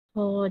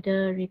for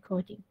the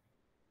recording.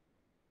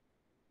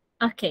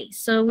 Okay,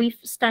 so we've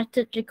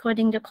started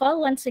recording the call.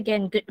 Once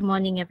again, good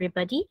morning,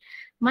 everybody.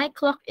 My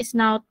clock is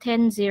now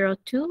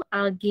 10:02.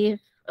 I'll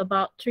give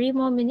about 3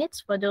 more minutes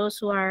for those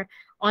who are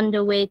on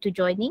the way to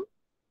joining.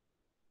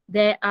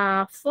 There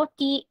are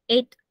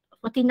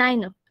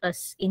 49 of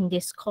us in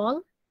this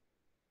call.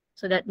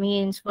 So that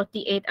means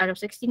 48 out of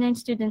 69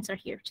 students are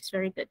here, which is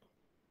very good.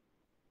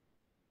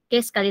 Okay,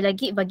 sekali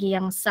lagi bagi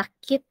yang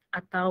sakit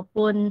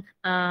ataupun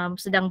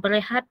sedang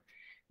berehat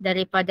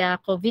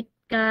daripada COVID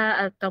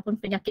ataupun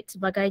penyakit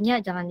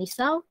sebagainya, jangan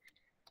risau.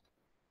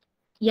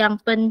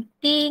 Yang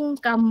penting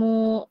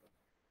kamu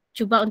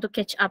cuba untuk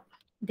catch up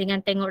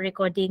dengan tengok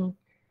recording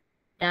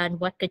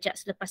dan buat kerja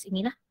selepas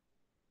inilah.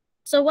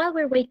 So while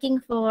we're waiting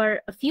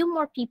for a few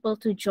more people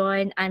to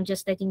join, I'm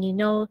just letting you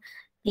know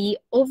the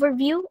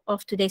overview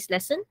of today's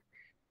lesson.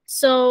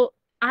 So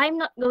I'm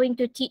not going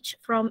to teach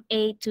from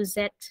A to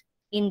Z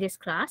in this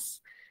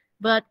class,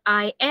 but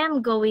I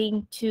am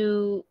going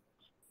to,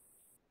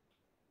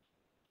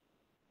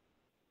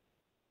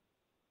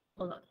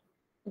 hold on,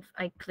 if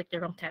I clicked the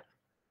wrong tab.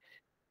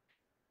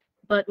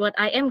 But what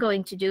I am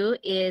going to do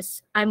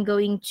is I'm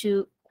going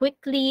to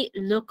quickly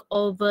look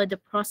over the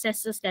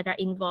processes that are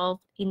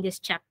involved in this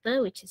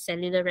chapter, which is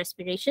cellular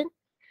respiration.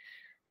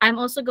 I'm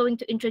also going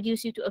to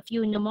introduce you to a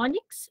few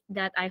mnemonics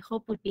that I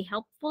hope would be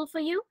helpful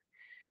for you.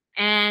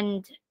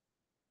 And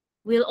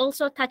we'll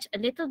also touch a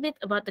little bit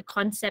about the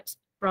concepts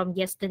from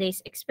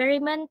yesterday's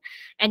experiment.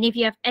 And if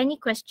you have any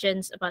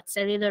questions about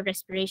cellular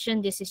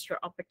respiration, this is your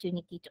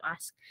opportunity to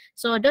ask.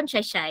 So don't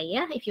shy,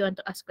 yeah? If you want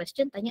to ask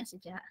question, tanya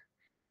saja.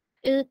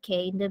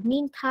 Okay, in the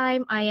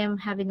meantime, I am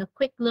having a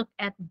quick look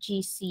at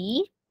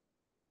GC.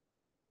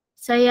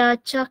 Saya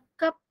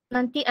cakap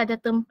nanti ada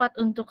tempat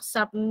untuk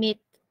submit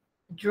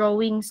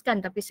drawings kan,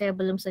 tapi saya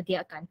belum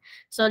sediakan.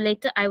 So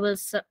later I will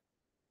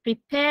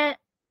prepare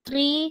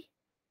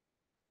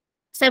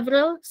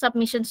several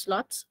submission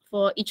slots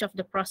for each of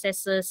the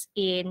processes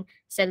in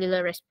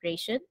cellular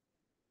respiration.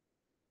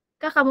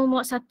 Kah kamu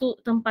mau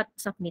satu tempat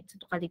submit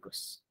satu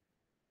kaligus?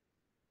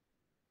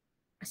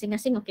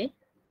 Asing-asing, okay?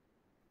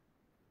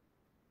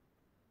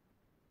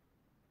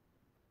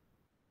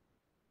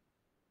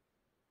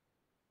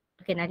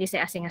 Okay, nanti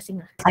saya asing-asing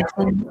lah.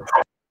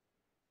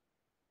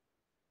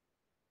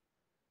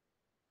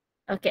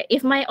 Okay,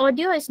 if my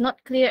audio is not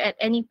clear at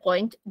any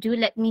point, do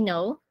let me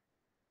know.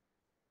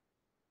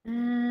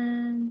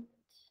 And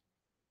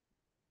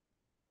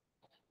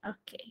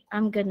okay,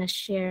 I'm gonna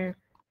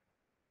share.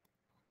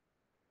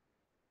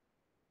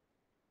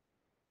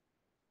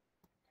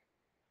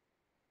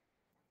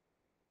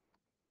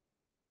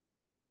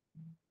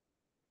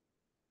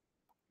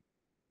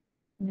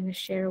 I'm gonna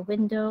share a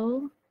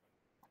window.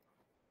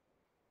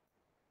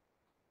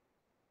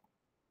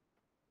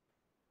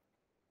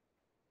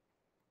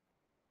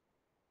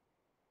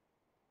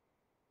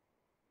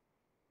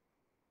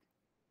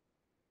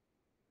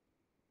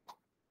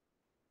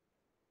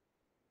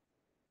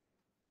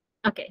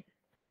 Okay.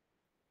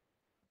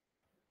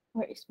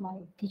 Where is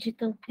my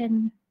digital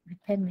pen? My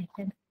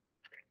pen.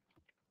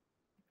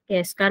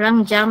 Okay,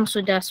 sekarang jam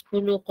sudah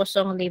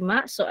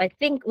 10.05, so I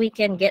think we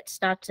can get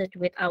started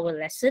with our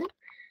lesson.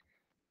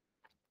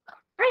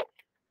 Right.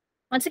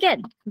 Once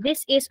again,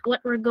 this is what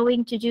we're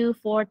going to do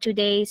for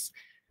today's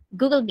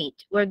Google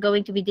Meet. We're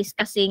going to be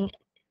discussing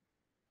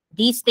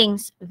these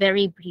things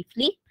very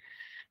briefly.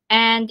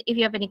 And if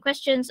you have any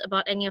questions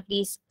about any of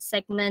these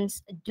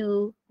segments,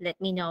 do let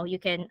me know. You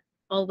can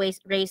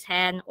always raise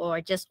hand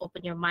or just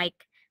open your mic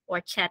or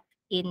chat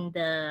in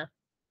the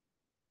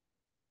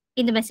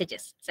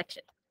messages section.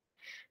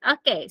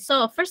 Okay,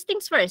 so first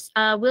things first,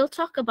 we'll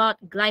talk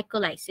about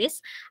glycolysis.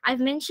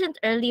 I've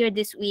mentioned earlier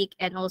this week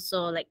and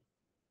also like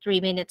 3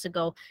 minutes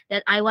ago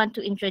that I want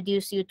to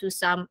introduce you to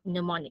some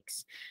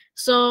mnemonics.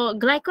 So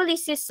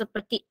glycolysis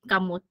seperti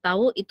kamu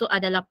tahu itu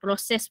adalah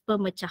proses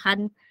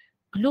pemecahan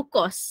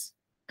glukos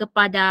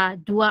kepada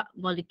dua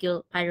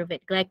molekul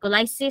pyruvate.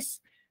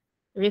 Glycolysis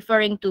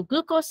referring to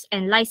glucose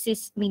and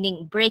lysis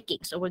meaning breaking.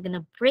 So we're going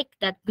to break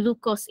that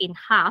glucose in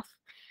half.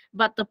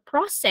 But the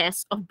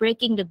process of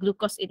breaking the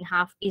glucose in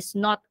half is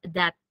not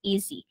that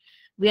easy.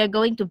 We are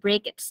going to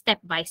break it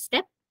step by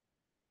step.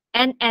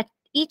 And at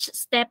each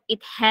step, it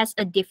has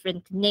a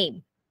different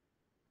name.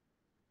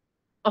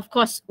 Of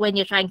course, when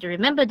you're trying to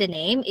remember the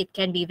name, it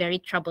can be very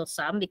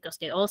troublesome because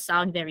they all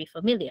sound very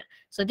familiar.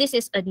 So this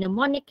is a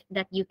mnemonic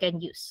that you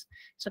can use.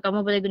 So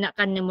kamu boleh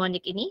gunakan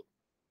mnemonic ini.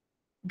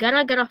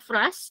 Gara-gara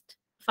frost,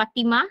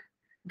 Fatima,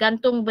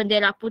 gantung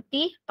bendera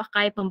putih,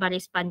 pakai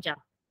pembaris panjang.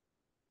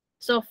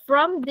 So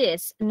from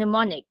this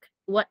mnemonic,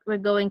 what we're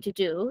going to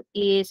do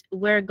is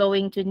we're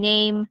going to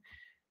name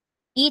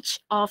each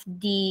of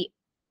the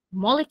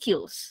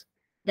molecules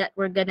that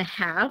we're going to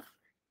have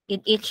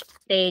in each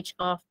stage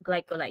of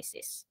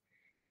glycolysis.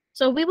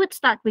 So we would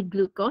start with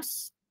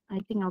glucose.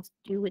 I think I'll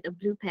do with a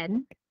blue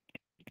pen.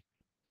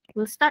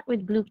 We'll start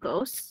with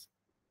glucose,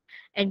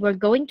 and we're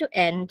going to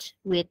end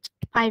with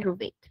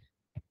pyruvate.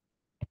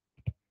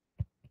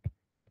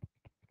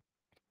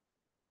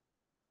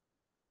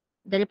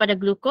 daripada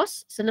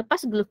glucose,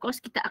 selepas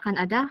glucose kita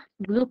akan ada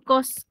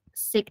glucose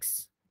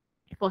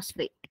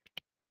 6-phosphate.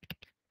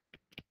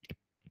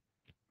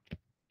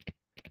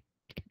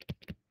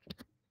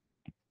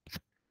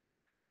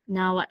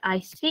 Now what I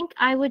think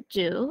I would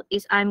do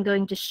is I'm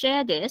going to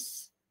share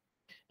this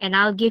and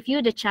I'll give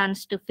you the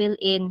chance to fill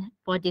in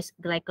for this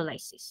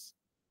glycolysis.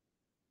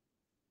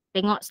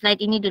 Tengok slide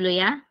ini dulu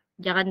ya.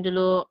 Jangan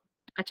dulu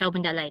kacau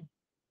benda lain.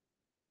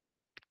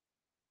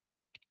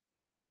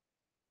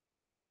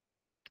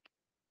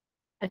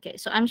 Okay,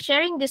 so I'm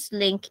sharing this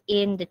link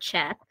in the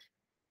chat.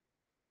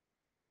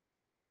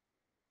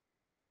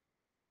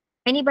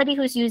 Anybody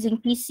who's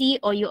using PC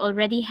or you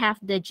already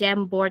have the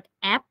Jamboard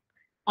app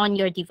on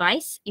your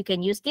device, you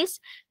can use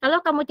this.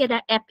 Kalau kamu tiada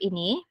app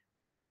ini,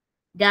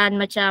 dan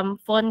macam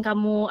phone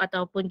kamu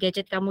ataupun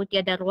gadget kamu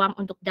tiada ruang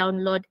untuk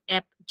download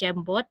app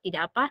Jamboard,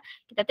 tidak apa.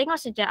 Kita tengok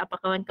saja apa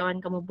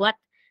kawan-kawan kamu buat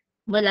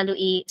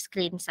melalui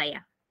screen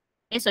saya.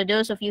 Okay, so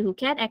those of you who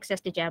can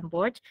access the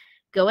Jamboard,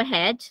 go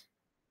ahead.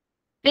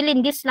 Fill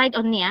in this slide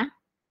only ya.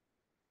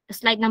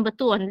 Slide number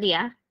 2 only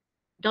ya.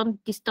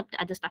 Don't disturb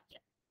the other stuff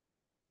yet.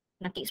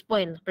 Nanti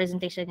spoil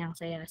presentation yang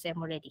saya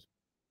mau ready.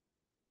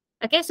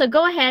 Okay, so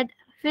go ahead,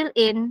 fill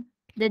in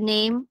the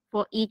name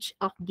for each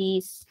of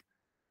these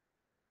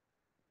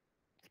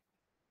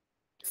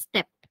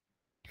step.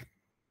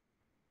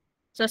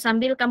 So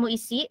sambil kamu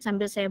isi,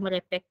 sambil saya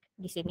merepek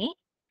di sini,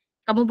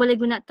 kamu boleh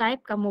guna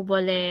type, kamu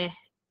boleh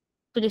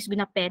tulis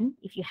guna pen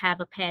if you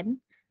have a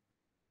pen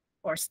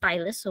or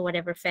stylus or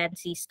whatever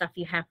fancy stuff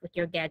you have with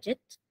your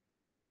gadget.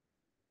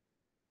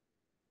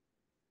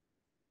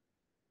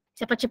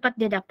 Siapa cepat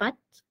dia dapat.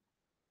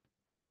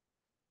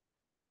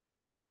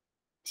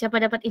 Siapa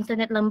dapat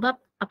internet lembab,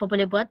 apa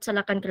boleh buat,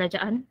 salahkan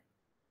kerajaan.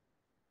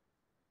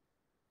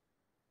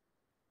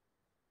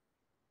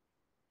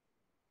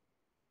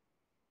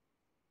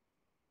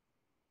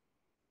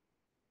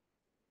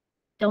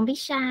 Don't be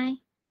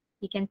shy.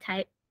 You can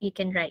type, you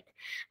can write.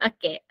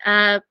 Okay,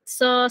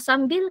 so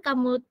sambil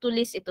kamu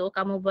tulis itu,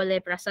 kamu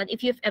boleh perasan, if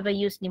you've ever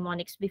used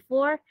mnemonics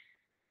before,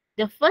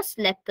 the first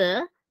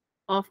letter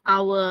of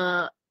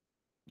our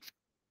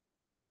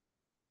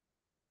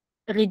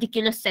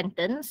ridiculous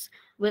sentence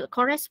will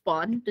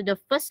correspond to the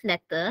first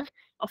letter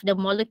of the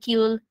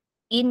molecule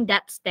in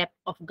that step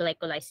of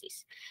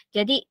glycolysis.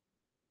 Jadi,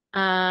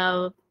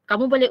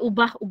 kamu boleh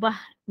ubah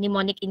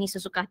mnemonic ini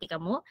sesuka hati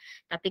kamu,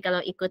 tapi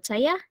kalau ikut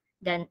saya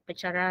dan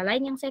pencara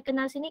lain yang saya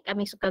kenal sini,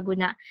 kami suka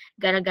guna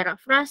gara-gara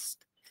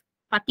Frost,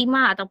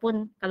 Fatima,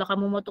 ataupun kalau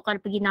kamu mau tukar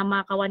pergi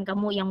nama kawan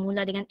kamu yang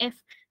mula dengan F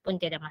pun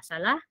tidak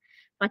masalah.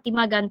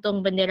 Fatima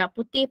gantung bendera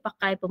putih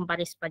pakai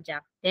pembaris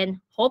panjang. Then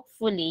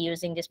hopefully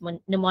using this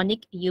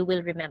mnemonic you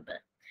will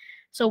remember.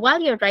 So while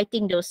you're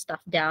writing those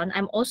stuff down,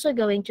 I'm also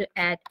going to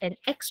add an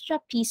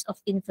extra piece of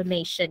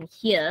information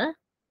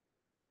here.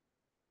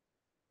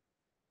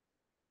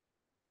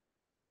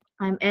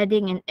 I'm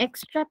adding an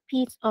extra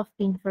piece of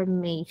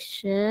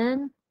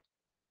information.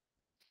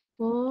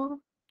 4,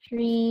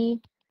 3,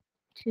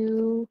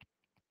 2,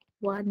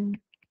 1,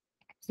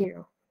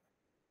 0.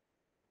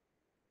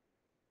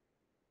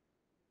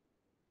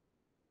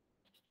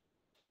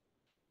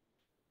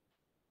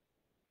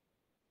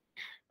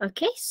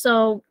 Okay,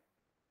 so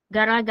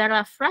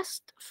gara-gara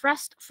Frost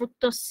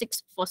fructose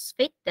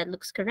 6-phosphate, that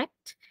looks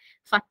correct.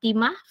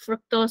 Fatima,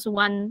 fructose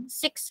 1,6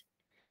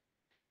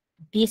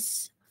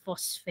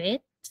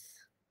 bisphosphate,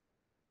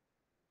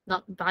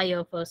 not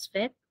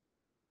biophosphate.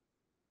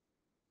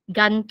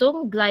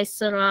 Gantung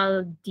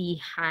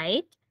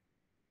glyceraldehyde.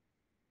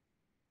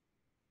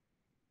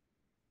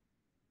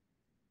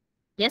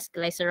 Yes,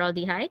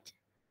 glyceraldehyde.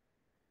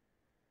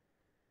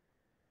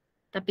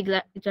 Tapi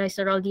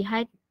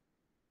glyceraldehyde,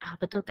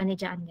 betul kan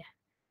ejaan dia?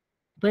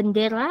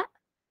 Bendera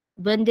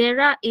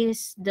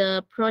is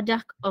the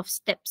product of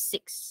step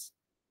 6,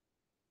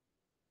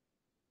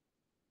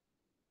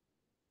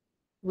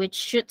 which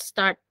should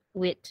start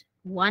with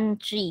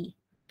 1,3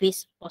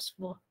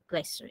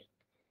 bisphosphoglycerate.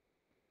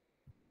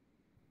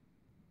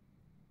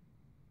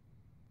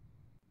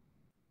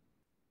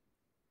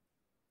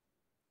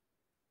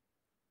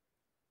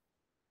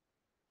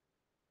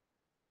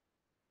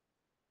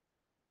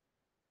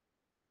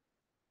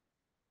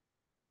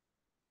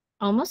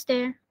 Almost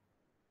there.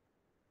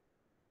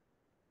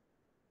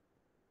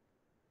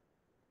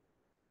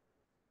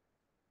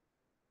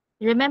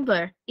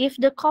 Remember,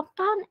 if the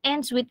compound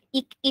ends with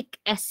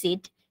ic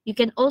acid, you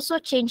can also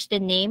change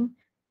the name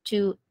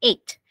to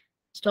 8.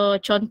 So,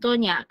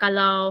 contohnya,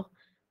 kalau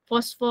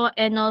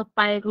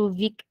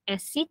phosphoenolpyruvic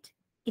acid,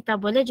 kita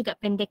boleh juga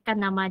pendekkan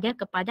nama dia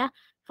kepada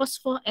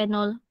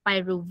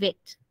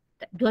phosphoenolpyruvate.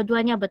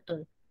 Dua-duanya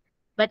betul.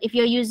 But if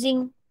you're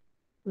using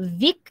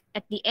Vic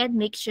at the end,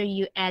 make sure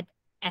you add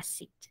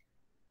acid.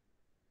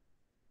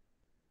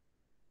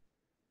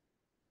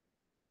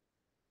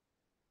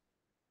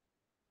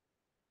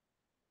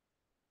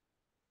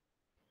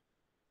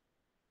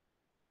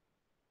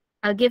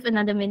 I'll give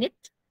another minute.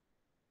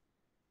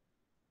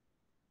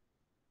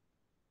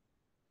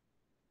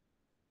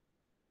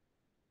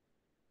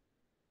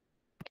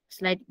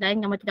 Slide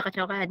lain kamu tidak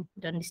kacaukan.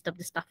 Don't disturb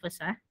the stuff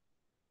first, ha?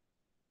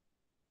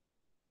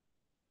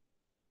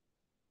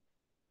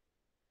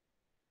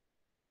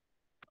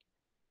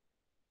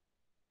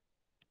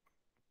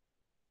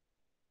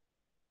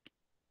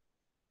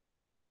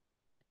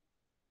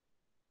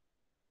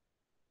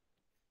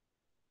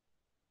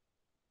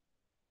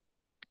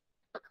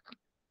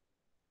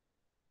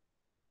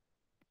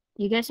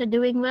 You guys are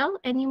doing well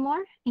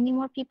anymore? Any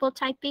more people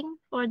typing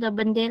for the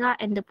bendera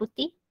and the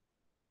putih?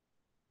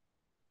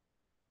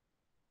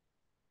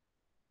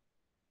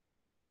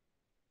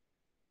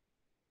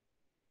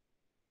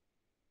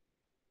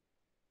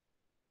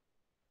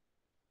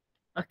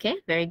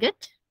 Okay, very good.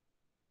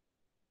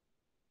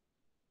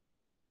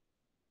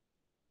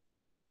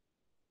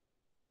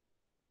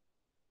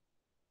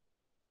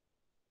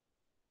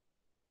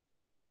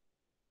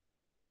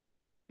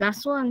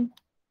 Last one.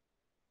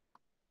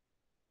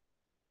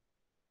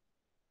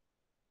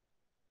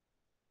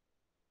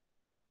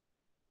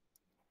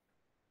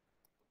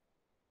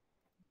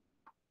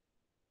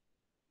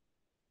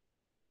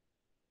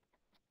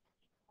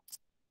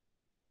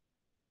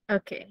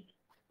 Okay.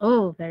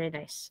 Oh, very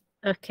nice.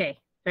 Okay,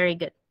 very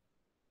good.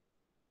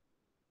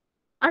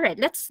 All right,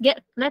 let's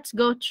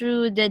go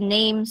through the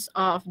names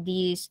of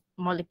these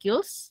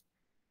molecules.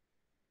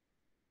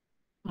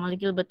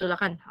 Molecule betul lah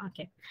kan?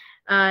 Okay.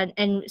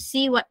 And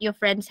see what your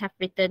friends have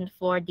written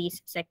for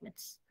these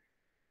segments.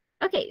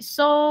 Okay,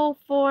 so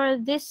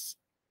for this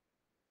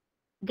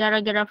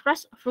gara-gara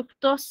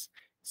fructose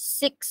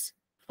 6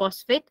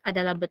 phosphate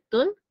adalah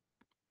betul.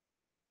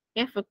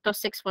 Okay,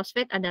 fructose 6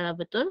 phosphate adalah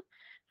betul.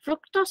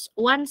 Fructose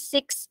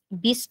 1,6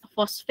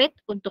 bisphosphate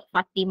untuk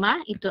Fatima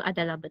itu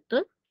adalah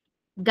betul.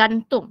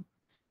 Gantung.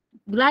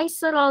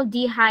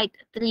 Glyceraldehyde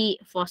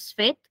 3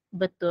 phosphate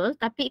betul,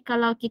 tapi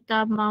kalau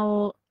kita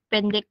mau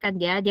pendekkan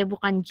dia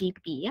bukan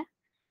GP ya.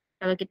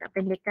 Kalau kita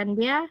pendekkan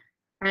dia,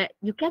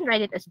 you can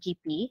write it as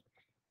GP,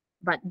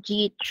 but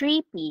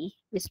G3P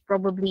is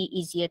probably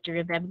easier to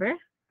remember.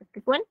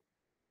 Meskipun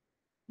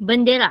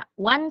bendera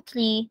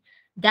 1,3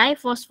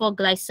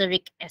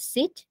 diphosphoglyceric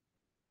acid.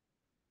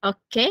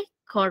 Okay,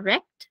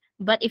 correct.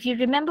 But if you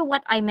remember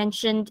what I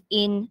mentioned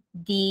in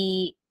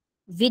the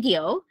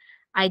video,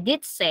 I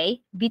did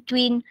say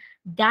between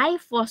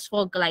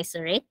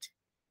diphosphoglycerate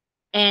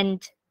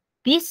and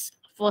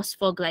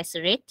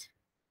bisphosphoglycerate,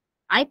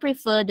 I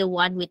prefer the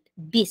one with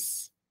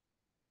bis.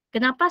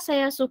 Kenapa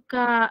saya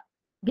suka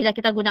bila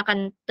kita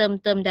gunakan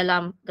term-term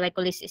dalam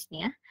glycolysis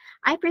ni?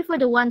 I prefer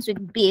the ones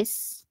with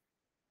bis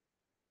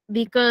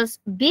because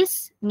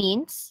bis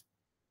means,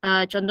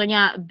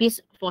 contohnya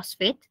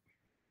bisphosphate,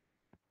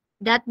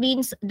 that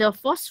means the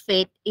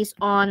phosphate is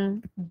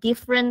on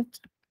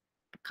different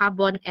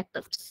carbon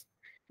atoms.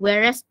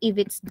 Whereas if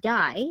it's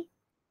di,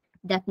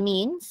 that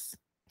means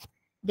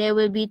there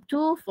will be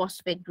 2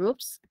 phosphate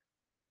groups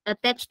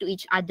attached to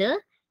each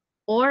other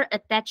or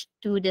attached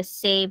to the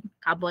same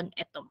carbon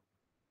atom.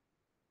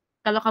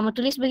 Kalau kamu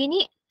tulis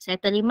begini, saya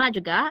terima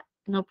juga,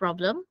 no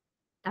problem.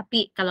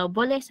 Tapi kalau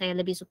boleh, saya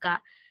lebih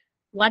suka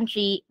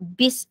 1,3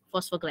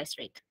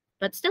 bisphosphoglycerate.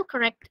 But still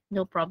correct,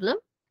 no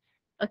problem.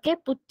 Okay,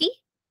 putih,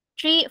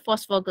 3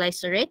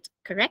 phosphoglycerate,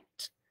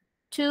 correct.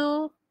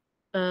 2,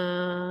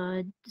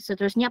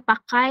 seterusnya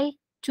pakai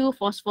 2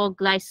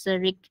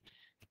 phosphoglyceric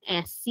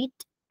acid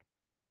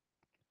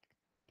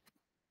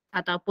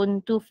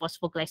ataupun 2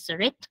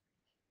 phosphoglycerate.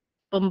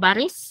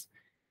 Pembaris,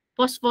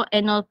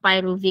 phosphoenol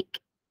pyruvic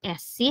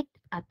acid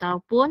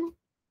ataupun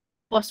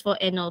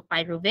phosphoenol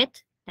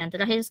pyruvate. Dan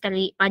terakhir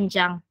sekali,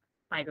 panjang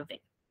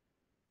pyruvate.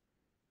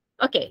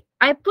 Okay,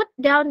 I put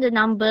down the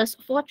numbers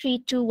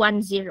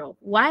 43210.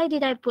 Why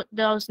did I put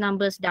those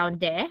numbers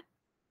down there?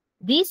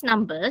 These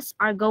numbers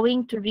are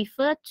going to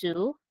refer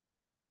to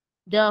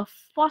the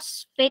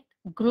phosphate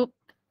group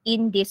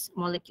in this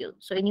molecule.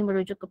 So ini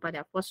merujuk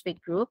kepada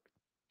phosphate group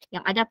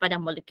yang ada pada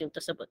molekul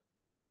tersebut.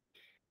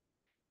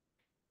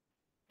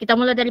 Kita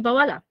mula dari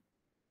bawah lah.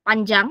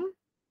 Panjang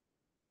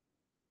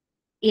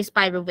is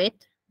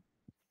pyruvate.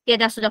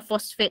 Tiada sudah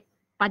phosphate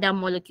pada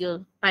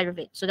molekul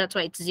pyruvate. So that's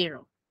why it's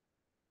 0.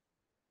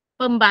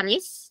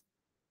 Pembaris,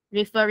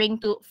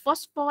 referring to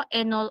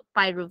phosphoenol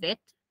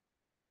pyruvate.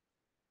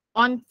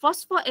 On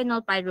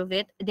phosphoenol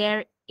pyruvate,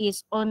 there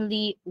is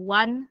only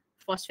 1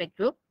 phosphate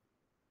group.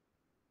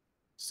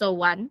 So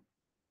 1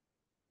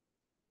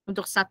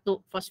 untuk satu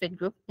phosphate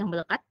group yang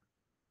melekat.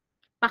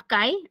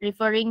 Pakai,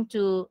 referring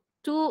to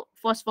 2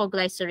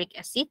 phosphoglyceric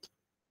acid.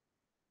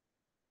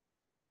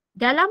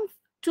 Dalam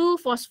 2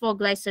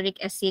 phosphoglyceric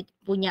acid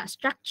punya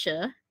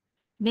structure,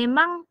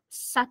 memang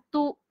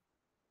satu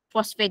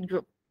phosphate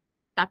group.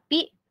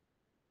 Tapi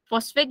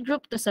phosphate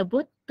group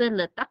tersebut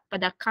terletak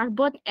pada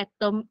carbon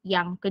atom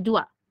yang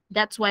kedua.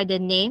 That's why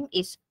the name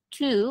is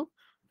 2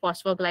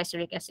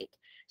 phosphoglyceric acid.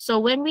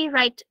 So when we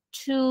write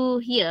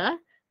 2 here,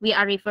 we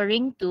are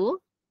referring to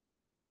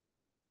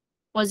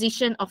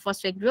position of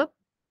phosphate group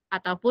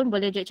ataupun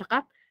boleh juga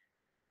cakap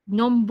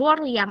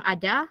nombor yang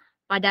ada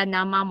pada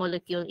nama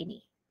molekul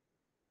ini.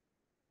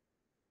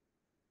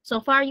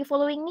 So far, you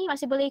following me?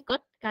 Masih boleh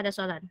ikut? Ke ada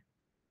soalan?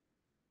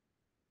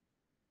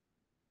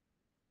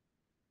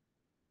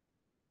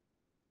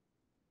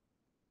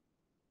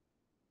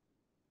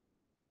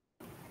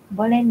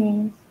 Boleh,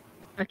 Miss.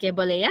 Okay,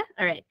 boleh ya?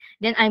 Alright.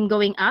 Then I'm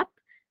going up.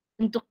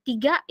 Untuk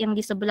 3 yang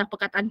di sebelah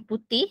perkataan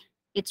putih,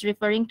 it's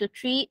referring to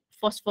 3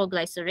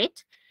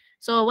 phosphoglycerate.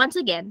 So once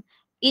again,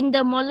 in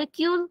the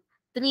molecule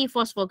 3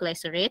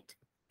 phosphoglycerate,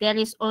 there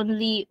is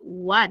only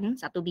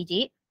 1, satu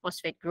biji,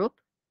 phosphate group.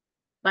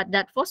 but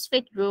that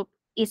phosphate group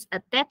is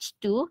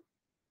attached to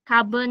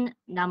carbon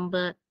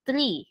number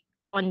 3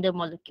 on the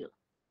molecule.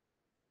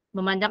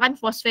 Memandangkan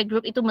phosphate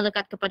group itu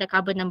melekat kepada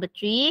carbon number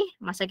 3,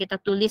 masa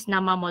kita tulis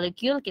nama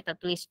molekul, kita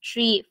tulis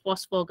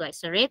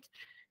 3-phosphoglycerate.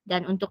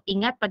 Dan untuk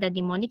ingat pada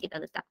mnemonik,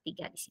 kita letak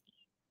 3 di sini.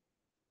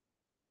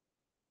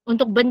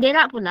 Untuk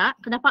bendera pula,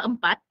 kenapa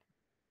 4?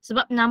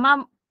 Sebab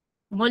nama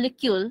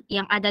molekul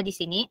yang ada di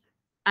sini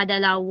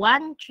adalah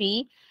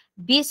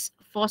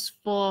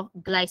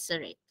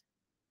 1,3-bisphosphoglycerate.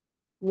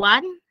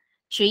 1,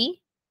 3, 1,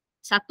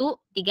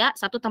 3,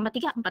 1 tambah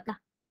 3, 4 lah.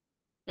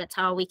 That's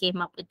how we came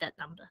up with that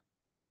number.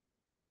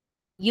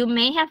 You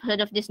may have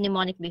heard of this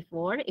mnemonic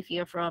before if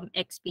you're from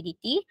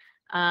XPDT.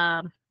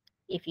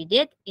 If you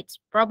did, it's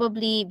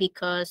probably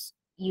because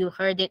you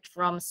heard it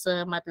from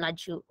Sir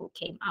Matlaju who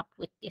came up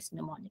with this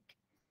mnemonic.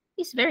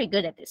 He's very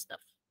good at this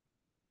stuff.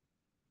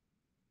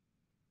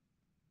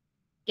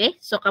 Okay,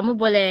 so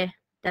kamu boleh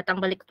datang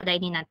balik kepada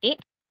ini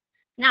nanti.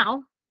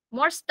 Now,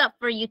 more stuff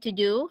for you to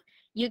do.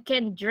 You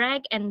can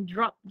drag and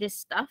drop this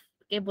stuff.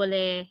 Okay,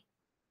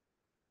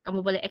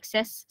 kamu boleh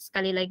access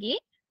sekali lagi.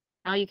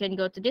 Now you can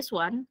go to this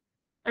one.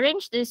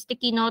 Arrange the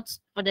sticky notes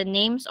for the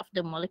names of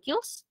the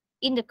molecules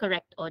in the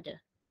correct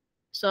order.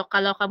 So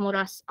kalau kamu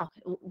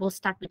we'll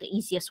start with the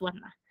easiest one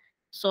lah.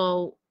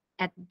 So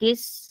at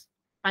this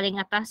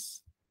paling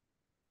atas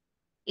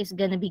is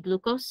gonna be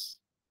glucose.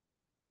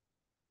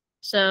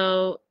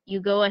 So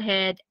you go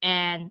ahead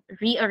and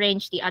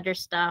rearrange the other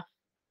stuff,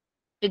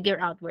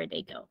 figure out where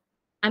they go.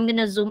 I'm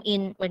gonna zoom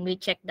in when we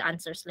check the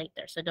answers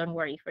later. So don't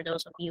worry for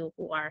those of you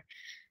who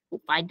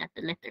find that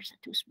the letters are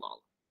too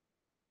small.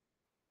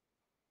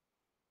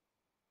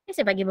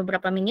 Kasi bagi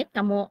beberapa minit,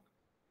 kamu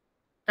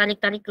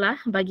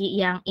tarik-tariklah bagi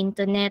yang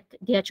internet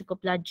dia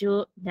cukup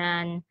laju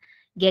dan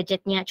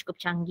gadgetnya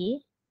cukup canggih.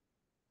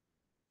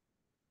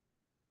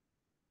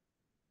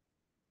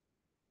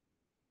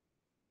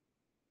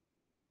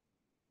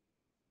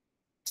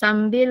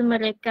 Sambil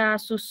mereka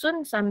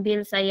susun,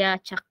 sambil saya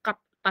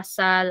cakap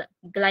pasal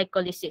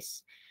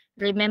glycolysis.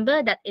 Remember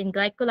that in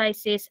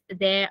glycolysis,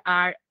 there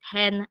are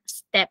 10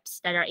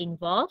 steps that are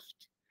involved.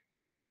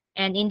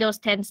 And in those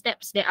 10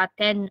 steps, there are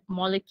 10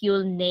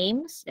 molecule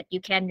names that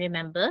you can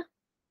remember.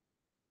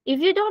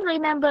 If you don't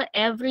remember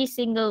every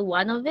single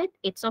one of it,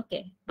 it's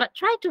okay. But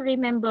try to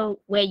remember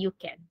where you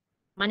can.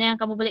 Mana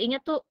yang kamu boleh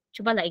ingat tuh,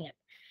 cobalah ingat.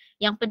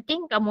 Yang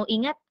penting kamu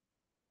ingat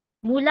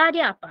mula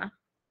dia apa,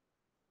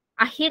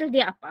 akhir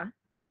dia apa,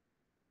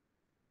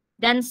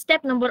 dan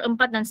step nomor 4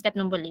 dan step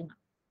nomor 5.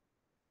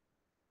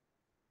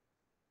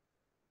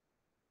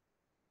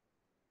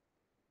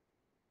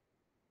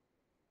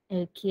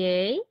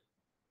 Okay.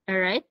 All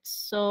right,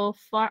 so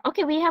far,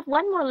 okay, we have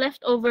one more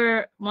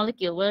leftover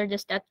molecule. Where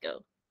does that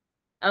go?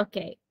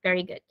 Okay,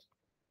 very good.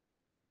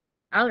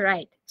 All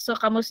right, so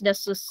kamu sudah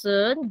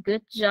susun.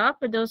 Good job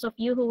for those of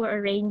you who were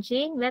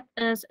arranging. Let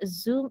us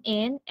zoom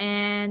in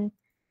and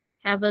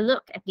have a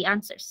look at the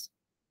answers.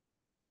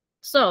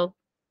 So,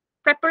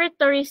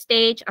 preparatory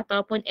stage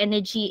ataupun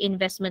energy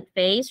investment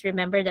phase.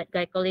 Remember that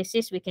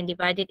glycolysis, we can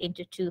divide it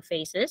into 2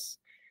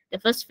 phases. The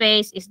first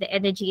phase is the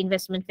energy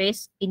investment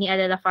phase. Ini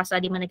adalah fasa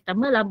di mana kita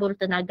melabur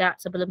tenaga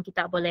sebelum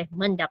kita boleh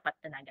mendapat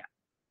tenaga.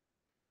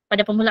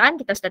 Pada permulaan,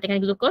 kita start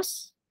dengan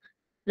glucose.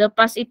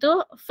 Lepas itu,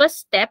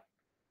 first step,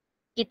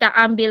 kita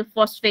ambil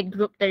phosphate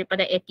group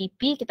daripada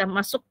ATP, kita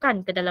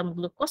masukkan ke dalam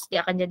glucose.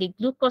 Dia akan jadi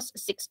glucose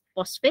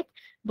 6-phosphate.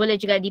 Boleh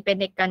juga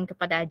dipendekkan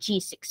kepada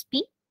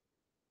G6P.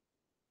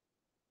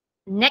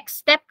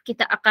 Next step,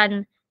 kita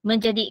akan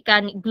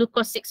menjadikan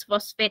glucose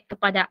 6-phosphate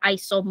kepada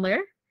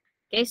isomer.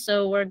 Okay,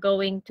 so we're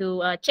going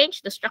to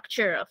change the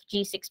structure of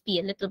G6P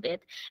a little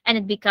bit, and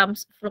it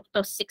becomes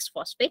fructose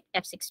 6-phosphate,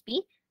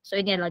 F6P. So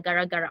ini adalah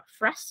gara-gara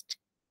frost.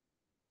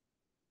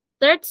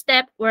 Third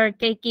step, we're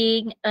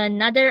taking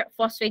another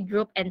phosphate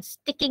group and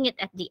sticking it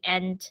at the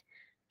end,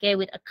 okay,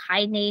 with a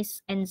kinase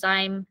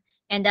enzyme,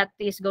 and that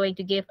is going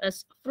to give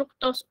us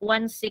fructose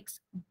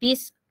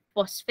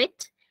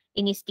 1,6-bisphosphate.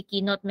 Ini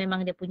sticky note,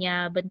 memang dia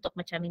punya bentuk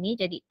macam ini,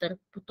 jadi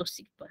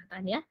terputus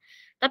ya.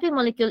 Tapi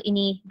molekul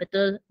ini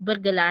betul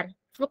bergelar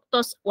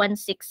fructose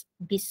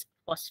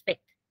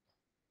 1,6-bisphosphate.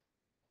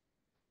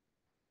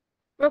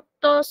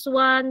 Fructose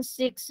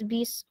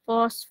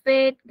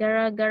 1,6-bisphosphate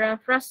gara-gara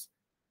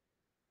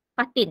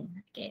Fatin,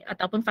 okay,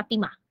 ataupun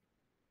Fatima.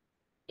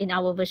 In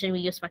our version,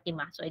 we use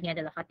Fatima. So ini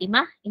adalah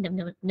Fatima in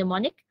the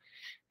mnemonic.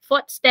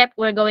 Fourth step,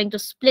 we're going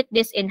to split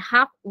this in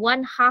half.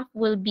 One half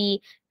will be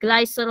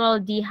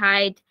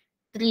glyceroldehyde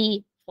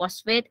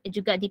 3-phosphate,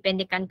 juga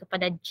dipendekkan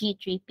kepada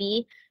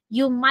G3P.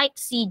 You might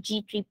see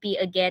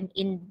G3P again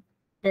in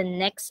the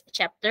next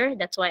chapter.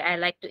 That's why I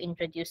like to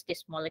introduce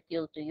this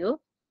molecule to you.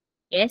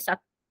 Yes,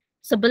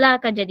 sebelah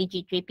akan jadi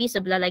G3P,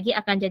 sebelah lagi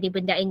akan jadi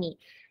benda ini.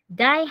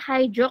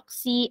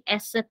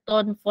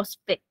 Dihydroxyacetone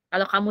phosphate.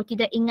 Kalau kamu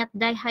tidak ingat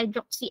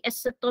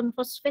dihydroxyacetone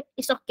phosphate,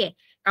 it's okay.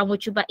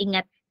 Kamu cuba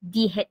ingat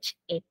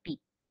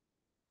DHAP.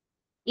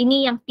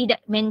 Ini yang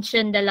tidak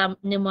mention dalam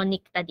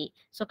mnemonic tadi.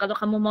 So kalau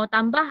kamu mau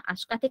tambah,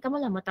 suka hati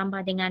kamu lah mau tambah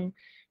dengan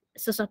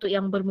sesuatu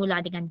yang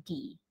bermula dengan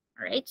D.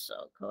 All right,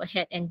 so go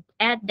ahead and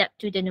add that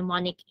to the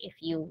mnemonic if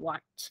you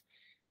want.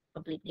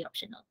 Completely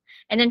optional.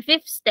 And then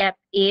fifth step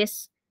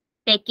is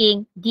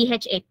taking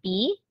DHAP,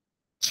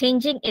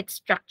 changing its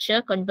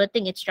structure,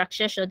 converting its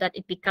structure so that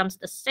it becomes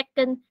the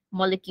second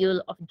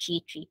molecule of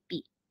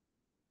G3P.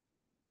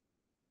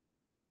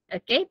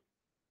 Okay,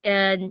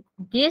 and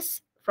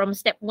this from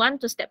step 1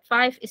 to step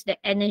 5 is the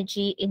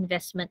energy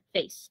investment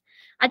phase.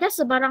 Ada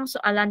sebarang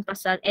soalan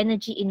pasal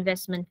energy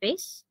investment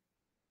phase?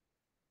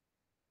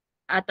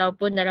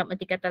 Ataupun dalam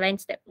arti kata lain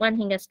step 1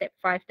 hingga step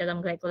 5 dalam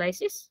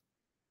glycolysis?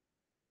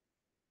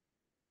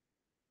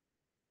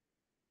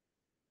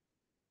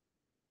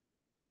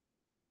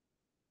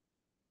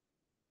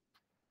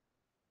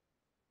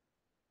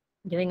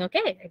 Doing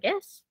okay, I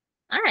guess.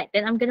 Alright,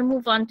 then I'm gonna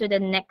move on to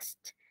the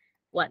next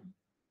one.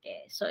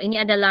 Okay, so ini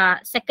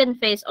adalah second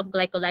phase of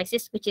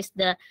glycolysis, which is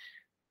the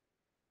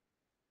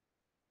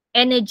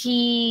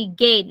energy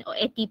gain or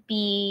ATP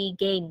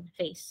gain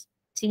phase.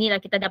 Sinilah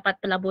kita dapat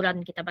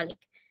pelaburan kita balik.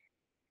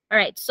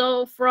 Alright,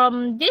 so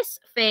from this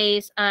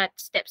phase at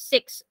step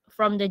 6,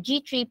 from the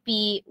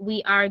G3P,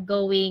 we are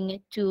going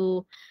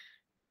to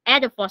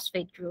add a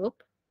phosphate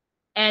group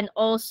and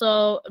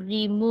also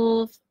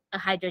remove a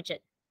hydrogen.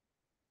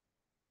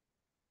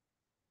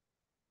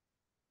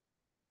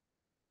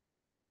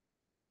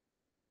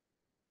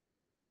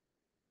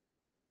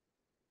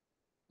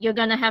 You're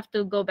gonna have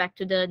to go back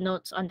to the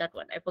notes on that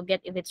one. I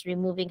forget if it's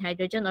removing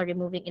hydrogen or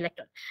removing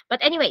electron.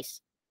 But anyways,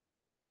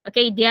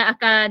 okay, dia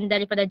akan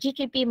daripada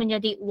G3P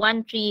menjadi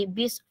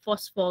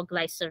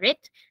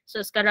 1,3-bisphosphoglycerate. So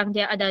sekarang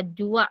dia ada 2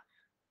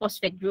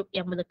 phosphate group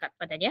yang melekat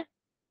pada dia.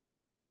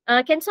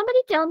 Can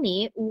somebody tell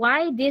me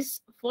why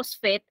this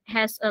phosphate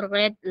has a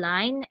red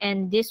line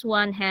and this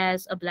one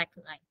has a black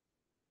line?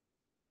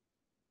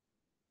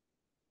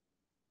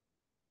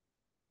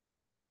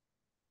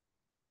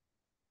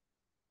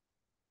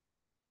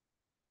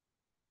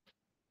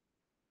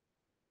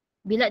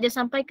 Bila dia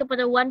sampai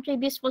kepada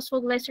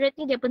 1,3-bisphosphoglycerate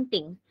ni, dia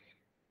penting.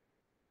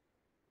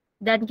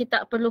 Dan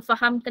kita perlu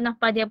faham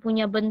kenapa dia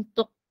punya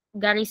bentuk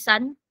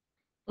garisan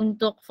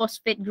untuk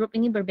phosphate group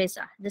ini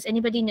berbeza. Does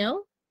anybody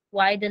know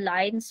why the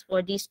lines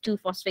for these two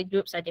phosphate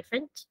groups are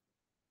different?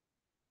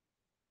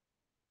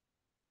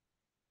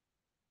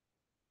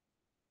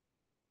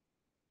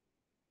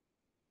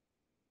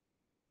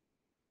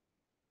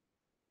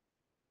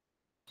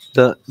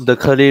 The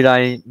curly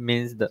line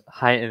means the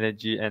high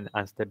energy and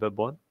unstable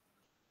bond.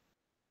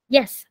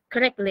 Yes,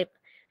 correct, Lip.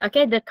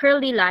 Okay, the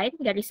curly line,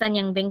 garisan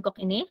yang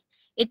bengkok ini,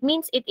 it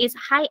means it is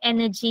high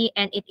energy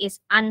and it is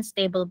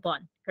unstable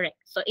bond. Correct.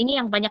 So ini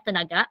yang banyak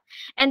tenaga,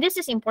 and this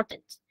is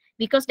important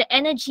because the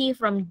energy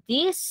from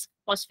this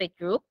phosphate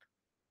group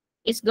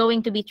is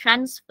going to be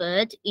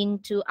transferred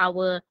into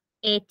our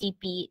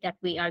ATP that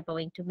we are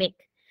going to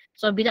make.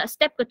 So bila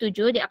step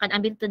ke-7, dia akan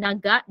ambil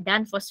tenaga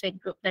dan phosphate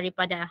group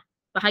daripada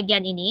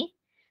bahagian ini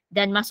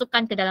dan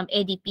masukkan ke dalam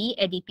ADP.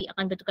 ADP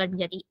akan bertukar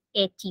menjadi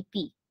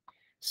ATP.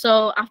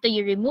 So after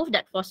you remove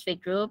that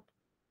phosphate group,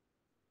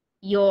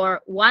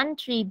 your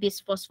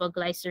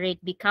 1,3-bisphosphoglycerate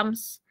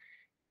becomes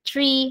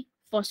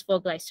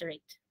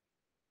 3-phosphoglycerate.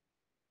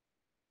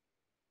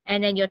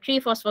 And then your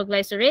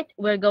 3-phosphoglycerate,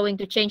 we're going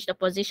to change the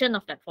position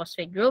of that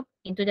phosphate group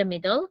into the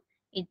middle.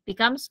 It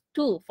becomes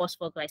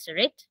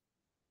 2-phosphoglycerate.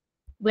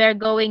 We're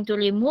going to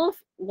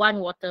remove 1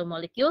 water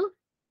molecule.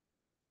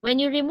 When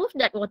you remove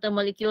that water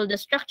molecule,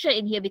 the structure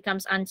in here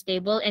becomes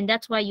unstable, and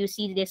that's why you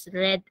see this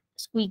red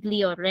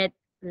squiggly or red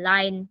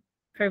line,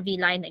 curvy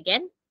line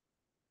again,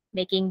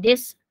 making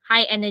this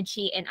high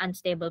energy and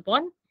unstable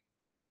bond.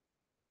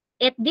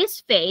 At this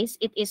phase,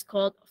 it is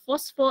called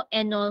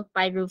phosphoenol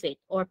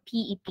pyruvate or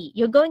PEP.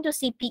 You're going to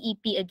see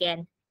PEP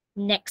again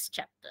next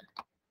chapter.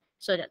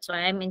 So that's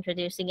why I'm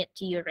introducing it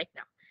to you right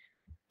now.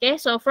 Okay,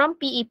 so from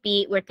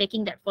PEP, we're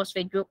taking that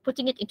phosphate group,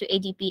 putting it into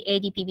ADP.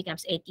 ADP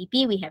becomes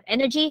ATP. We have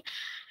energy.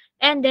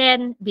 And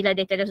then, bila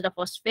dia sudah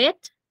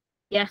phosphate,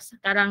 ya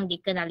sekarang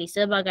dikenali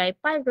sebagai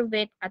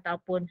pyruvate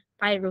ataupun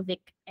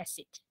pyruvic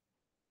acid.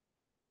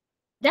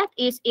 That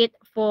is it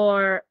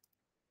for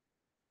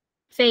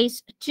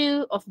phase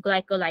 2 of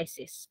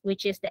glycolysis,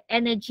 which is the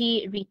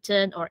energy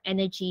return or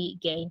energy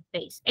gain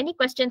phase. Any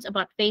questions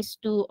about phase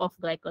 2 of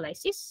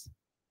glycolysis?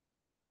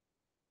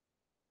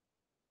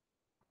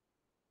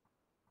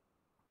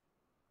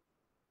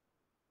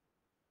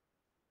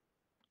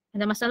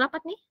 Ada masalah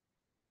Pat nih?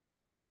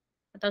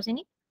 Atau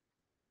sini?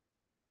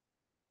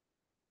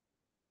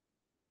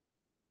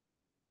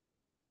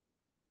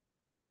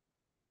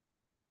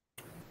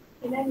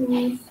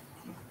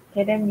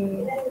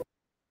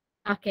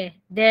 Okay,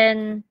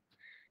 then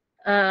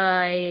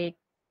a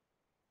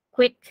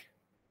quick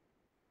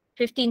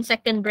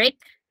 15-second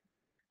break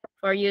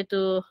for you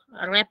to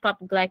wrap up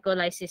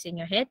glycolysis in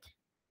your head.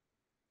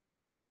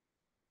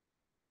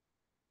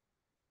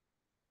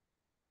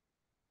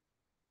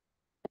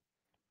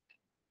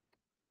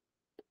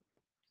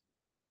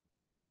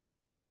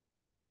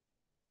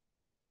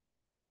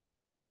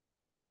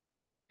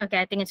 Okay,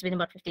 I think it's been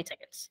about 15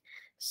 seconds.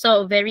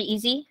 So very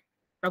easy,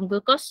 from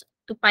glucose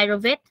to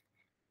pyruvate.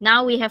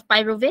 Now we have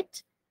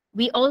pyruvate.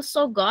 We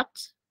also got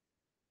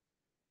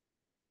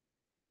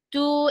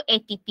 2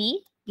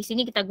 ATP. Di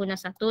sini kita guna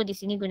 1, di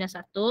sini guna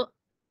 1.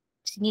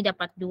 Sini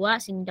dapat 2,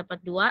 sini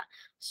dapat 2.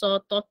 So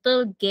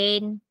total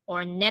gain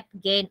or net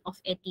gain of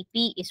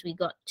ATP is we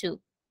got 2.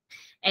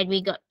 And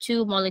we got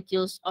 2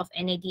 molecules of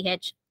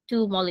NADH,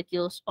 2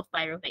 molecules of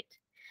pyruvate.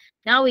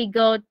 Now we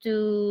go to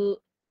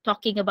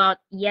talking about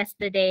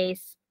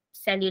yesterday's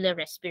cellular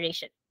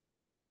respiration.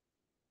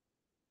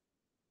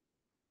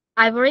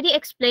 I've already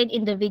explained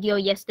in the video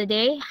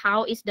yesterday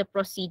how is the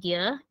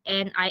procedure,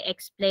 and I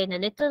explained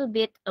a little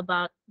bit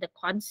about the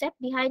concept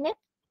behind it,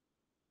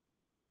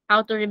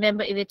 how to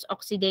remember if it's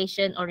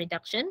oxidation or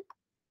reduction.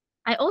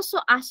 I also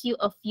asked you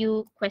a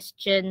few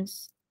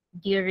questions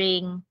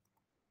during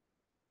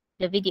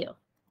the video.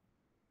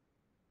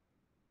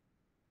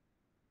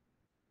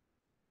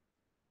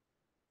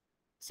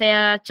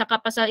 Saya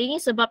cakap pasal ini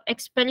sebab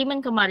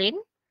eksperimen kemarin,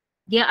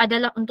 dia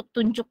adalah untuk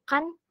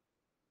tunjukkan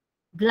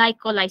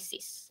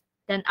glycolysis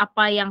dan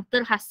apa yang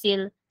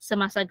terhasil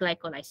semasa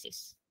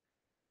glycolysis.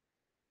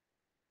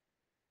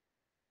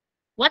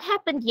 What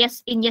happened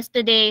in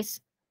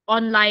yesterday's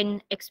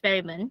online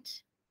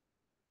experiment,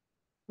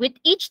 with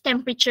each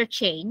temperature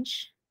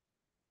change,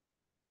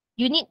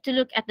 you need to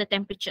look at the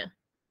temperature.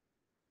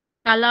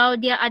 Kalau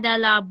dia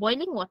adalah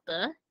boiling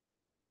water,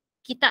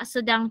 kita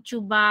sedang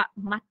cuba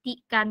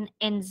matikan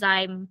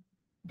enzim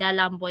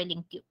dalam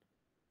boiling tube.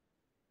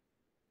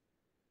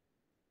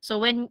 So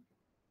when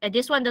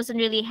this one doesn't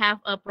really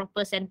have a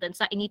proper sentence,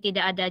 ini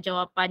tidak ada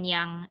jawapan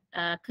yang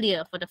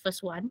clear for the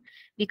first one,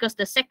 because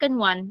the second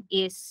one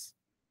is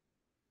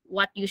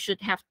what you should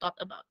have thought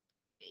about.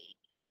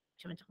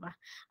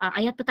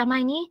 Ayat pertama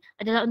ini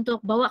adalah untuk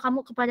bawa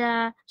kamu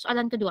kepada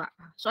soalan kedua.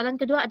 Soalan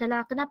kedua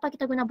adalah kenapa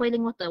kita guna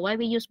boiling water? Why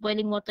we use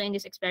boiling water in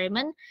this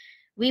experiment?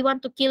 We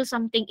want to kill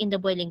something in the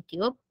boiling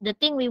tube. The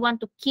thing we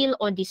want to kill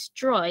or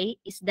destroy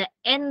is the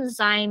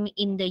enzyme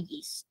in the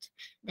yeast.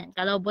 Dan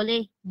kalau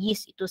boleh,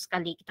 yeast itu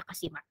sekali kita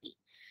kasih mati.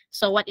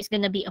 So what is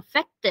going to be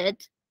affected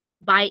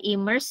by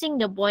immersing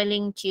the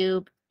boiling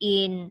tube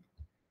in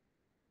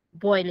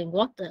boiling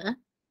water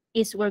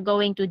is we're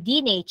going to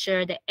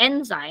denature the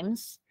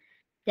enzymes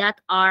that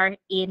are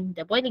in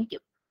the boiling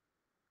tube.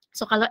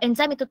 So kalau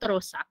enzyme itu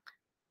terusak,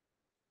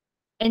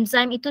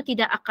 enzyme itu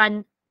tidak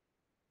akan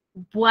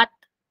buat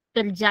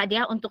kerja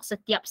dia untuk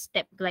setiap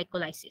step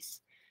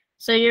glycolysis.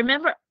 So you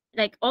remember,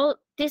 like all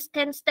these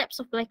 10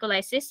 steps of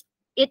glycolysis,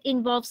 it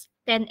involves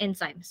 10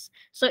 enzymes.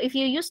 So if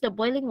you use the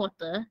boiling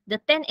water, the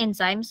 10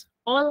 enzymes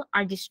all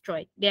are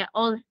destroyed. They are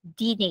all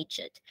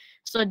denatured.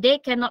 So they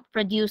cannot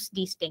produce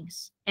these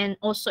things. And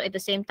also at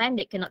the same time,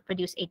 they cannot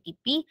produce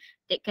ATP.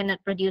 They cannot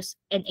produce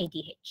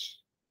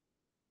NADH.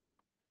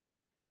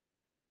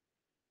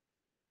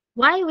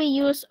 Why we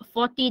use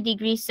 40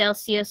 degrees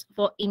Celsius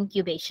for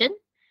incubation?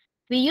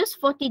 We use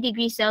 40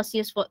 degrees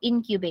Celsius for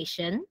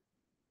incubation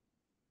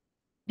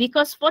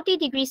because 40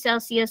 degrees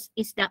Celsius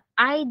is the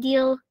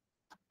ideal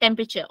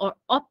temperature or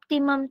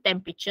optimum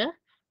temperature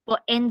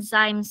for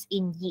enzymes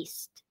in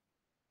yeast.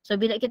 So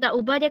bila kita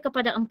ubah dia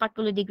kepada 40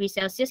 degrees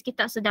Celsius,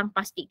 kita sedang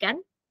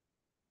pastikan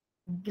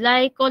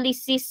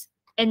glycolysis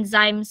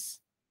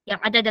enzymes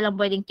yang ada dalam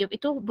boiling tube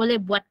itu boleh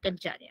buat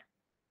kerja dia.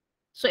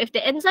 So if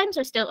the enzymes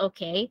are still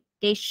okay,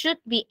 they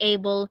should be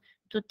able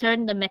to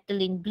turn the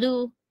methylene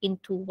blue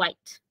into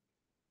white.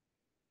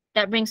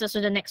 That brings us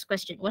to the next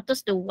question. What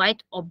does the white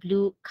or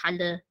blue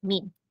color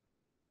mean?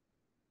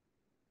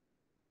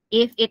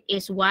 If it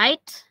is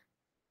white,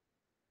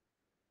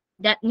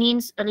 that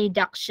means a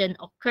reduction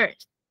occurs.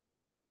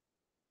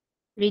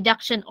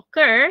 Reduction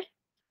occur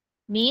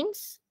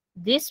means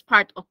this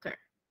part occur.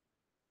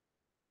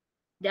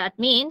 That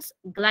means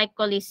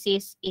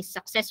glycolysis is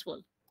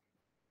successful.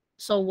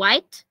 So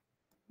white,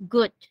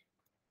 good.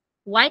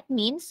 White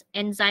means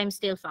enzyme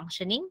still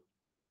functioning,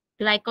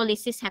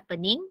 glycolysis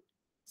happening,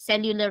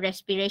 cellular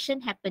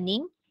respiration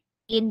happening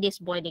in this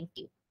boiling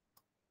tube.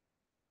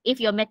 If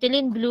your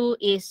methylene blue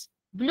is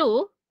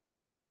blue,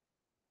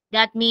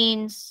 that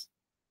means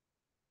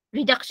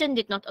reduction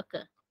did not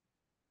occur.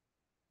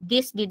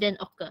 This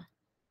didn't occur.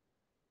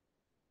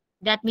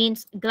 That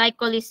means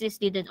glycolysis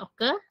didn't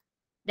occur.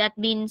 That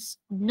means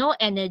no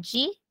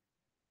energy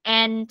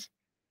and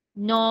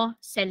no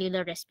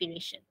cellular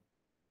respiration.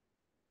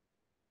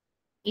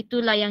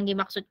 Itulah yang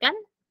dimaksudkan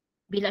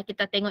bila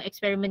kita tengok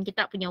eksperimen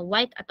kita punya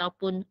white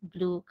ataupun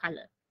blue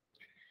color.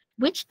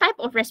 Which type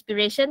of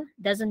respiration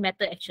doesn't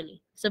matter actually.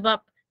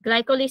 Sebab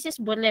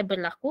glycolysis boleh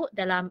berlaku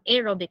dalam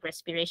aerobic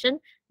respiration,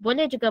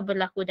 boleh juga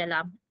berlaku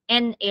dalam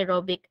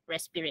anaerobic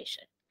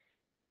respiration.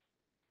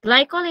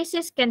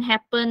 Glycolysis can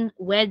happen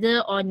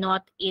whether or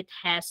not it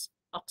has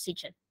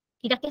oxygen.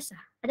 Tidak kisah.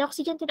 Ada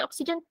oxygen, tidak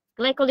oxygen,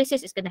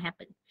 glycolysis is going to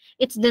happen.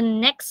 It's the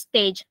next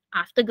stage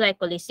after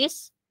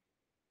glycolysis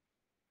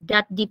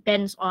that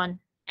depends on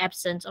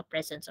absence or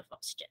presence of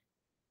oxygen.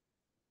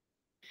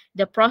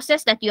 The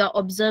process that you are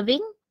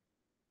observing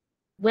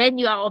when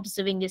you are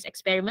observing this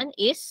experiment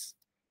is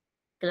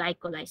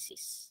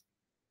glycolysis.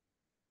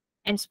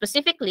 And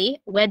specifically,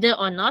 whether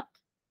or not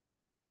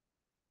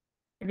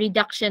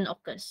reduction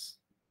occurs.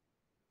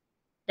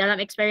 Dalam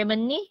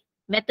eksperimen ni,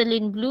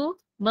 methylene blue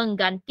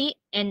mengganti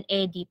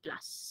NAD+.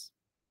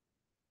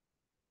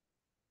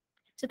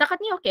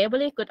 Setakat ni okay,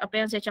 boleh ikut apa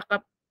yang saya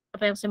cakap,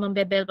 apa yang saya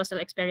membebel pasal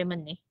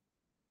eksperimen ni.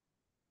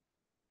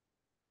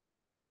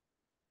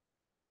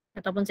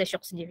 Ataupun saya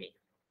shock sendiri.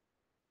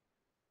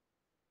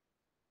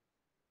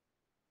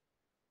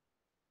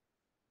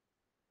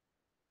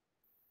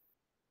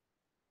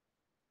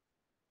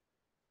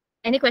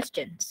 Any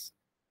questions?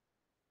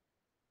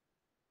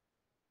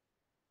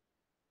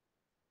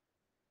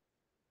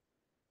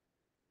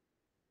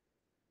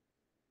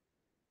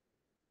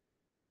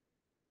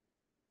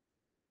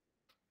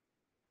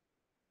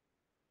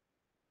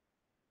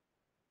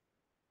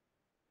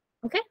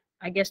 Okay,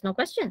 I guess no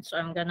questions, so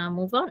I'm gonna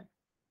move on.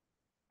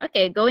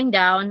 Okay, going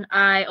down,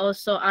 I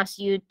also ask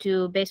you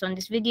to, based on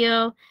this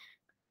video,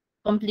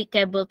 complete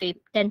table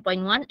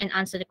 10.1 and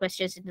answer the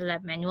questions in the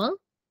lab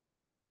manual.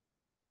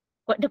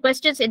 The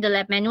questions in the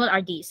lab manual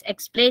are these.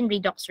 Explain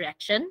redox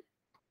reaction.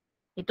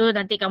 Ito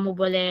nanti kamu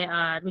boleh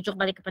rujuk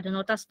balik kepada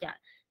notas dia.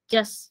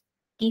 Just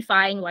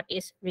define what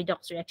is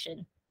redox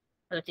reaction.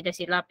 Kalau tidak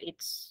silap,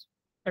 it's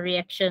a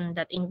reaction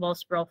that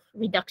involves both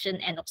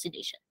reduction and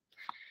oxidation.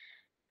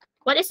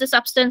 What is the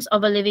substance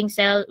of a living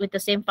cell with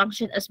the same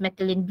function as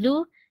methylene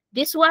blue?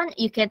 This one,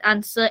 you can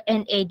answer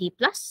NAD+.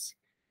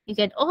 You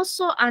can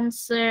also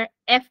answer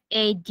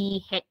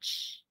FADH+.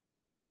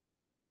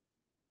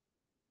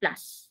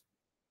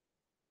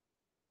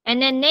 And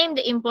then name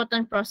the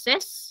important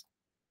process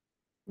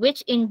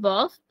which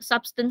involve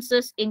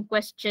substances in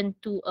question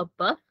 2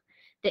 above.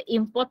 The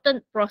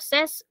important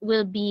process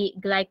will be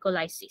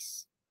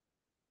glycolysis.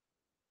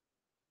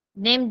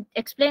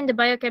 Explain the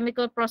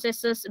biochemical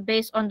processes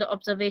based on the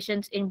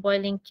observations in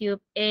boiling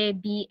tube A,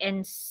 B,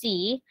 and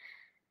C.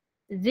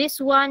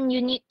 This one, you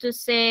need to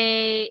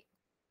say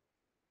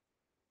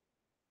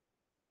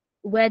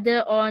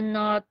whether or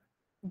not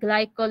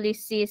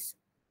glycolysis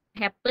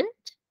happened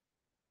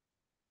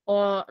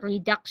or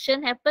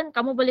reduction happened.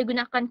 Kamu boleh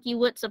gunakan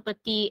keyword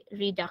seperti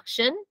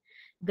reduction,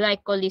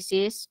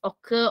 glycolysis,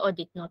 occur or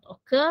did not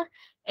occur,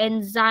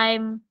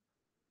 enzyme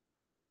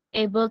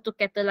able to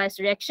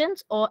catalyze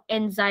reactions, or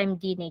enzyme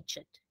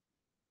denatured.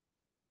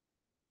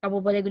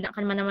 Kamu boleh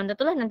gunakan mana-mana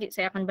tu lah. Nanti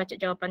saya akan baca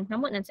jawapan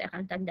kamu dan saya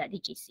akan tanda di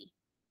GC.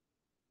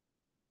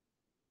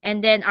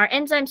 And then, are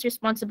enzymes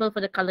responsible for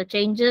the color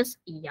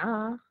changes?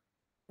 Yeah,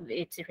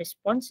 it's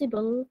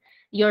responsible.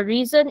 Your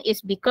reason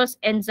is because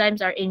enzymes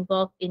are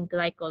involved in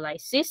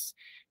glycolysis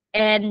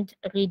and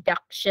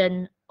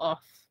reduction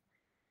of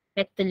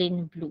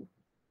methylene blue,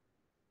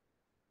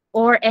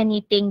 or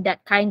anything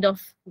that kind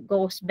of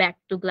goes back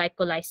to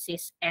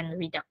glycolysis and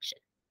reduction.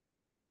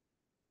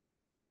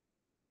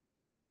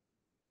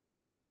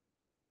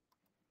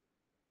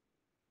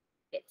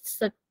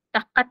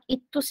 Setakat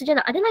itu saja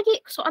lah. Ada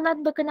lagi soalan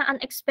berkenaan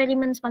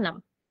eksperimen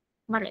semalam?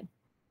 Kemarin.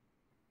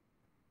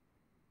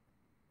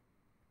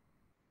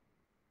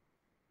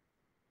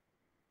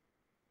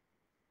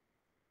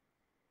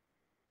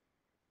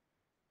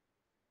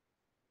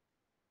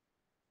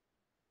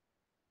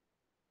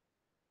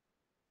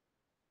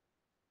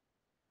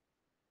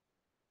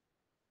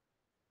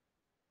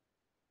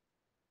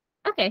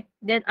 Okay,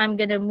 then I'm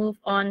going to move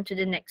on to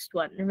the next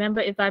one. Remember,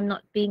 if I'm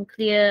not being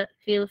clear,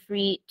 feel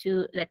free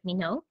to let me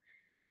know.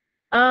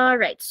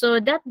 Alright, so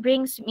that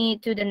brings me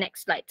to the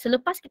next slide.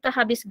 Selepas kita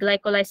habis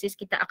glycolysis,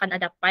 kita akan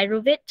ada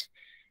pyruvate.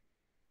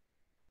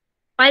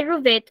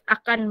 Pyruvate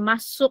akan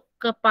masuk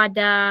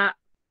kepada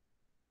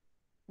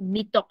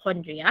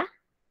mitochondria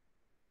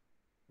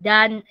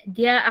dan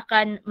dia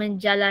akan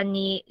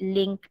menjalani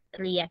link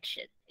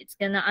reaction. It's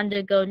gonna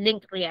undergo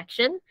link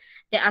reaction.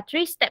 There are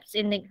 3 steps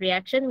in link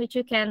reaction which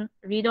you can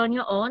read on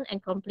your own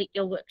and complete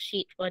your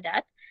worksheet for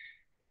that.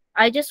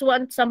 I just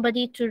want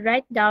somebody to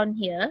write down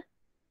here,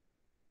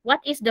 what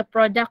is the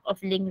product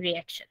of link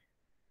reaction?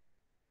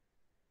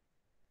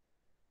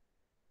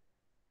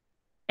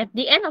 At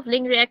the end of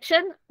link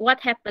reaction, what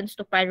happens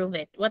to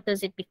pyruvate? What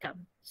does it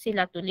become?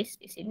 Sila tulis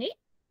di sini.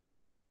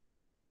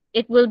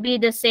 It will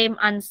be the same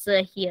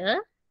answer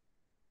here.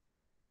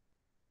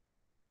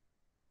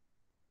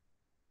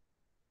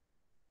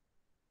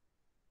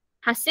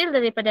 Hasil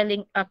daripada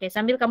link, okay,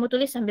 sambil kamu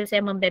tulis, sambil saya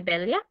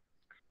membebel ya.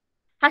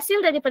 Hasil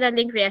daripada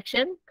link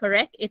reaction,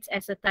 correct, it's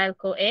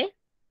acetyl-CoA,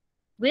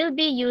 will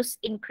be used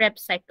in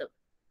Krebs cycle.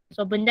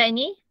 So, benda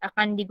ini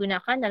akan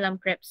digunakan dalam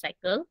Krebs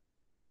cycle.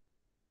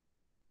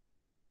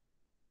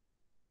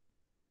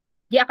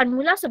 Dia akan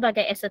mula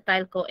sebagai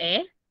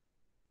acetyl-CoA.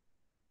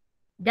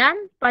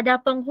 Dan pada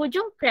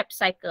penghujung Krebs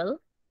cycle,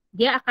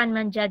 dia akan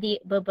menjadi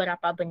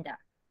beberapa benda.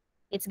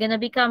 It's gonna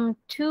become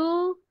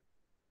 2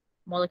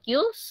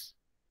 molecules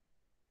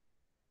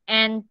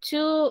and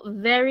 2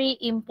 very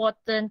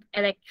important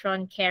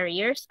electron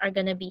carriers are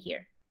gonna be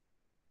here.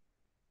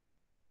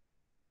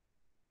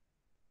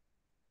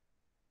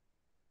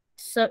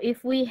 So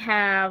if we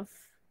have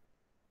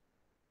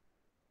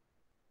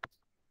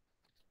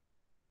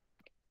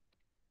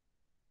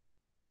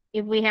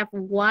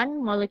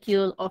one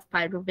molecule of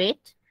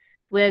pyruvate,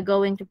 we're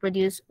going to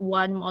produce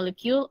 1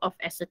 molecule of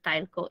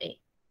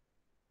acetyl-CoA.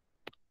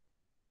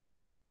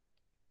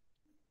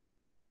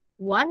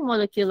 one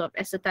molecule of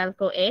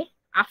acetyl-CoA.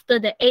 After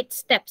the 8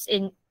 steps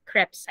in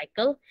Krebs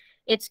cycle,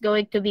 it's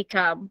going to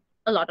become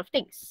a lot of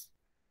things.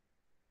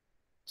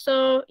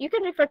 So you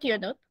can refer to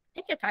your note.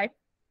 Take your time.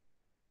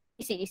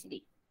 Easy,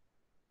 easy.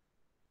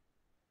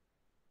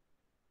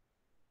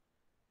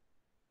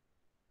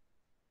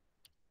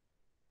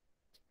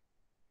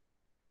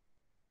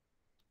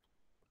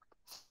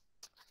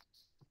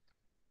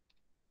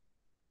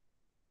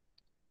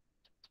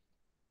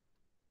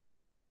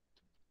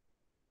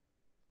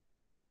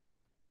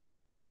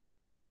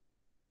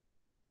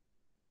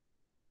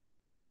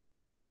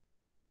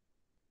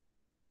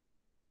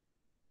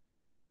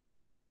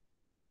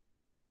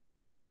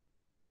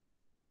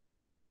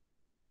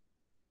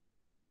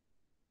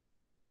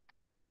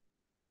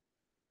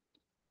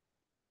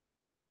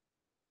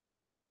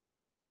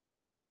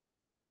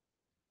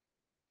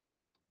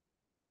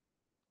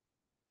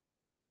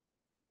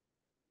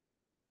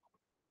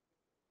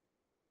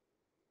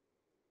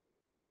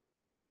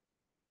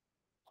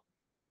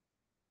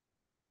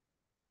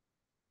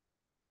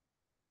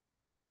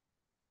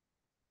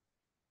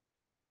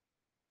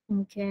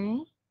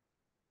 Okay.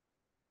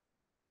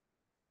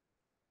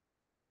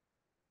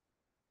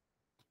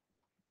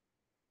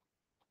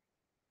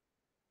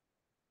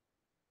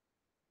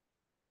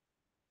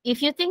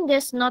 If you think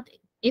there's not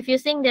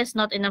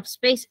enough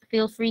space,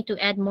 feel free to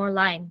add more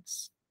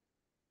lines.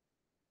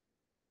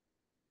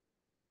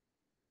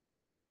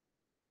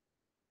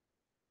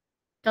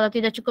 Kalau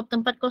tidak cukup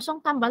tempat kosong,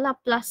 tambahlah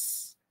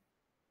plus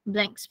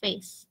blank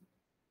space.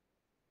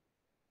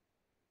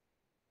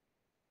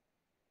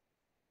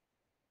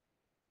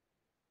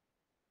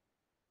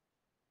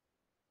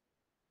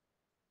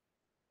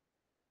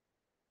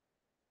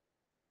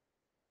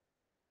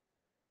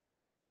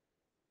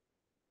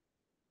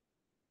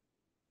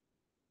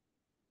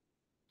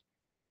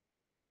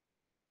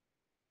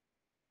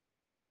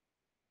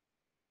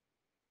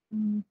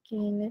 Okay,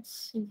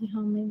 let's see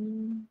how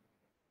many.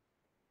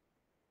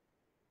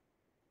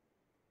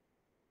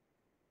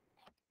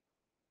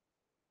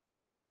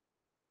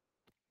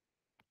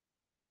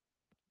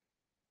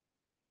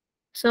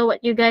 So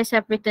what you guys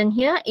have written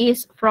here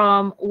is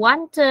from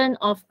 1 turn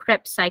of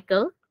Krebs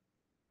cycle,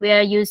 we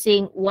are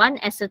using 1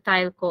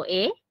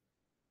 acetyl-CoA.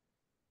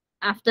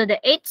 After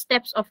the 8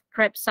 steps of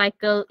Krebs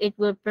cycle, it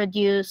will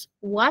produce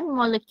 1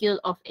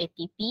 molecule of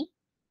ATP,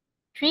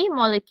 3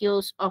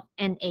 molecules of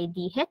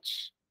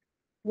NADH,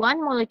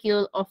 1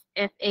 molecule of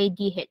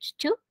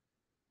FADH2,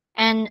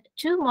 and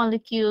 2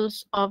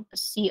 molecules of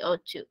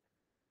CO2.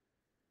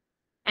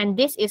 And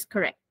this is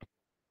correct.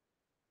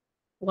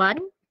 1,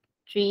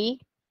 3,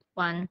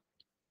 1,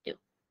 2.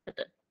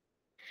 Betul.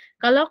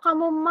 Kalau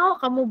kamu mau,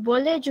 kamu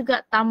boleh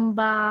juga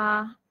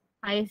tambah,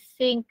 I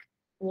think,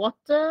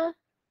 water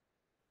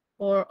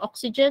or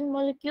oxygen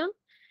molecule,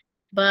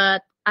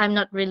 but I'm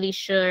not really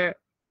sure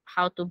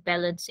how to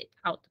balance it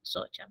out.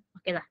 So,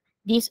 okay lah.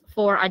 These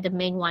 4 are the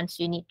main ones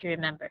you need to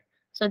remember.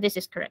 So this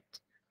is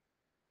correct.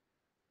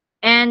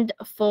 And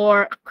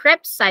for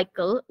Krebs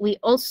cycle, we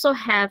also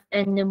have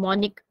a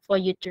mnemonic for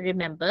you to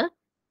remember.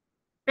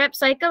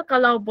 Krebs cycle,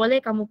 kalau boleh,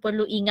 kamu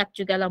perlu ingat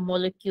juga lah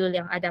molecule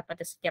yang ada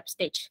pada setiap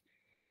stage.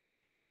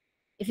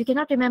 If you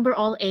cannot remember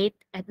all 8,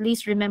 at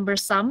least remember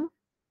some.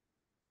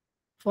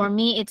 For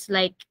me, it's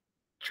like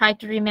try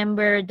to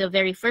remember the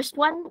very first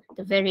one,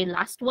 the very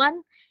last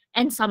one,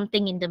 and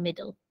something in the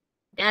middle.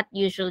 That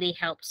usually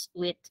helps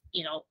with,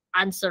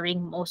 answering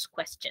most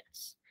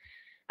questions.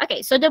 Okay,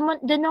 so the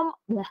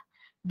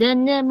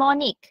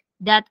mnemonic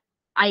that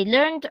I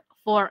learned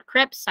for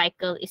Krebs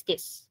cycle is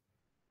this.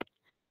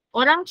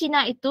 Orang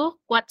Cina itu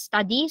kuat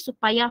study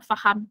supaya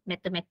faham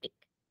matematik.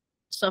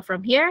 So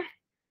from here,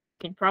 you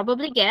can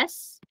probably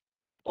guess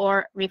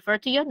or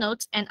refer to your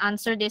notes and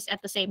answer this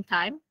at the same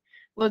time.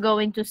 We're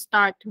going to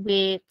start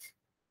with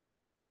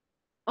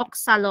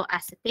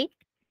oxaloacetate.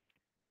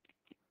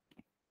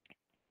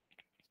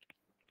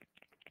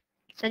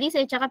 Tadi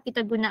saya cakap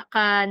kita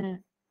gunakan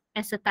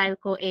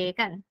acetyl-CoA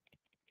kan?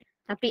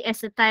 Tapi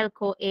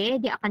acetyl-CoA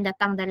dia akan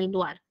datang dari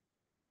luar.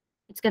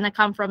 It's gonna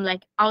come from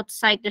like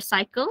outside the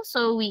cycle,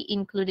 so we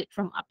include it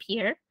from up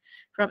here.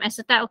 From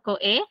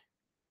acetyl-CoA,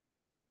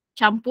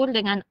 campur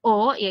dengan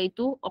O,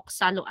 yaitu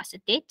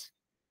oxaloacetate.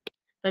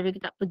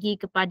 Lalu kita pergi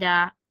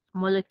kepada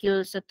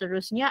molecule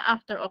seterusnya.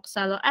 After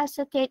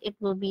oxaloacetate, it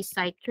will be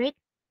citrate.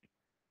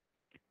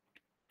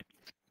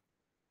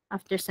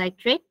 After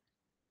citrate,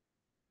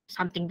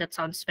 something that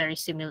sounds very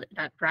similar,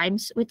 that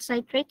rhymes with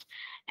citrate,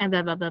 and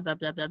blah, blah, blah, blah,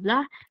 blah, blah,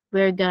 blah.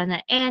 We're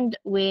gonna end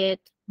with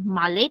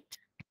malate.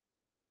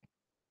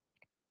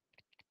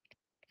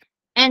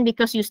 And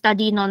because you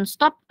study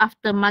non-stop,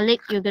 after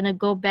malate, you're gonna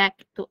go back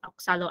to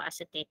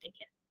oxaloacetate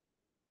again.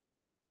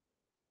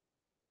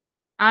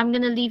 I'm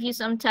gonna leave you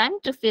some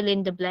time to fill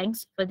in the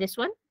blanks for this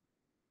one.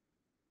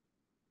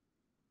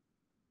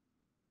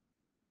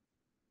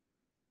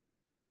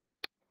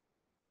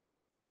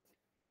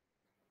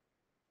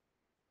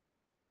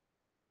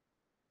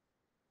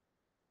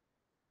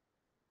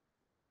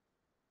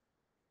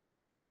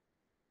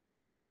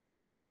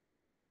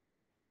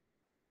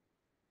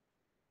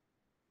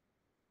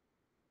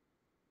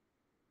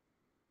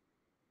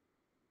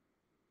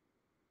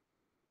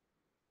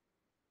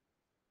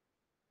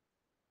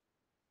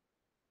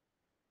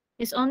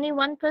 Is only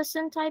one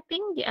person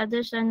typing? The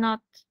others are not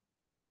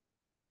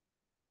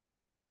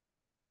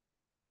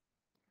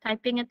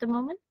typing at the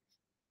moment?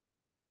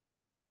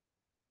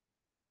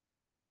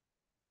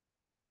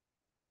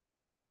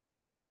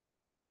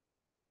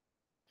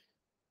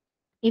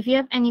 If you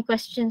have any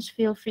questions,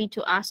 feel free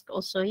to ask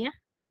also, yeah?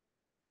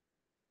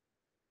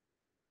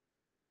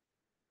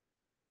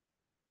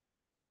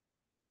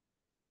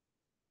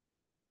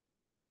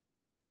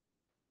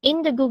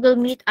 In the Google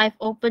Meet, I've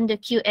opened the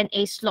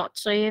Q&A slot.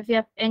 So if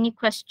you have any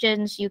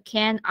questions, you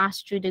can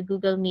ask through the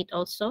Google Meet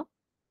also.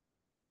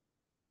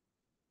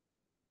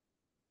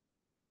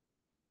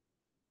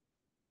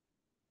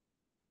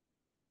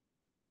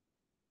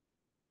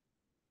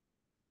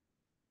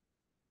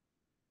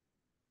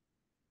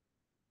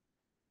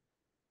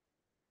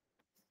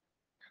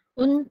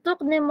 Untuk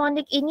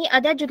mnemonic ini,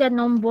 ada juga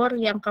nombor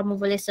yang kamu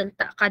boleh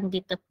sertakan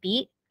di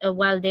tepi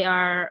while they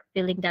are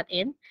filling that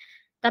in.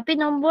 Tapi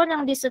nombor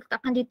yang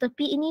disertakan di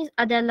tepi ini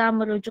adalah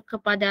merujuk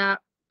kepada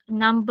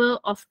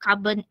number of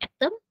carbon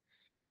atom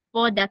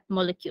for that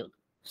molecule.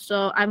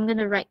 So I'm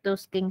going to write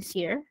those things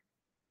here.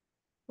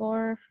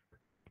 4,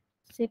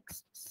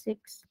 6,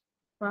 6,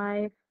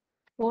 5,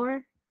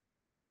 4,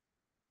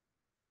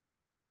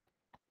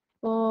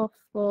 4,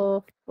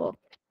 4, 4.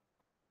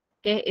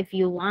 Okay, if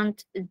you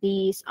want,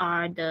 these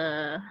are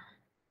the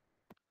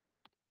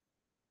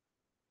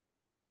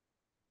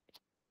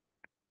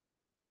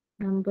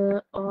number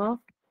of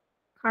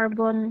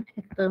carbon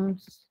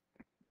atoms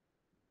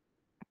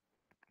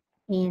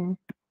in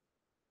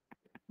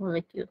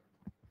molecule.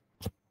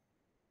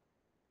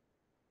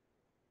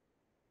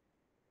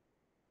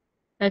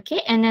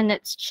 Okay, and then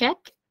let's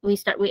check. We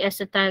start with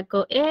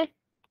acetyl-CoA,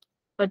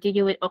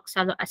 continue with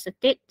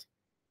oxaloacetate.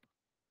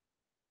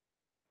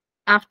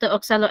 After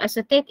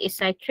oxaloacetate is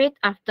citrate.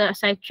 After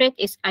citrate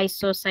is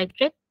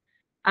isocitrate.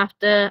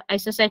 After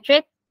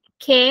isocitrate,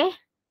 K,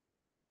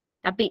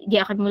 tapi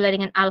dia akan mula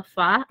dengan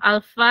alpha.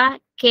 Alpha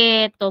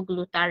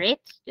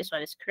ketoglutarate. This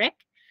one is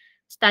correct.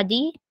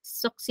 Study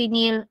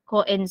succinyl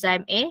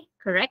coenzyme A,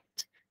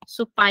 correct.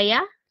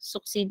 Supaya,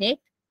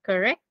 succinate,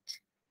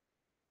 correct.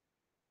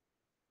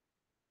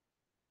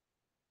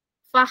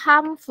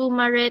 Faham,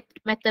 fumarate,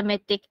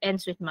 methymatic,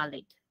 and sweet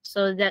malate.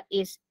 So that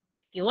is,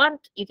 if you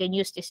want, you can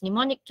use this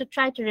mnemonic to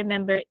try to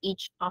remember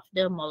each of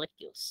the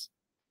molecules.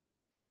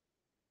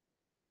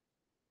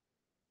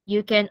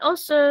 You can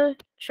also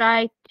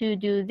try to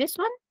do this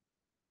one.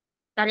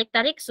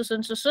 Tarik-tarik,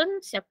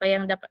 susun-susun. Siapa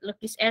yang dapat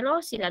lukis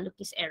arrow, sila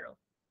lukis arrow.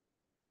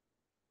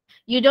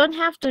 You don't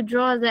have to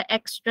draw the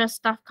extra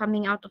stuff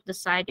coming out of the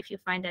side if you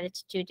find that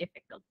it's too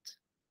difficult.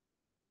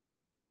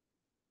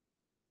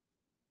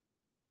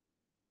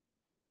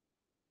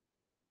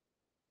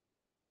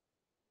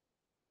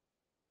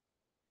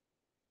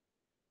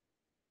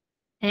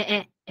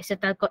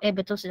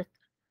 Betul sudah.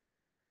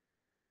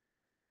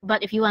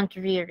 But if you want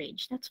to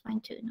rearrange, that's fine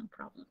too, no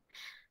problem.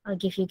 I'll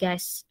give you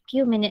guys a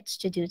few minutes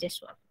to do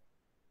this one.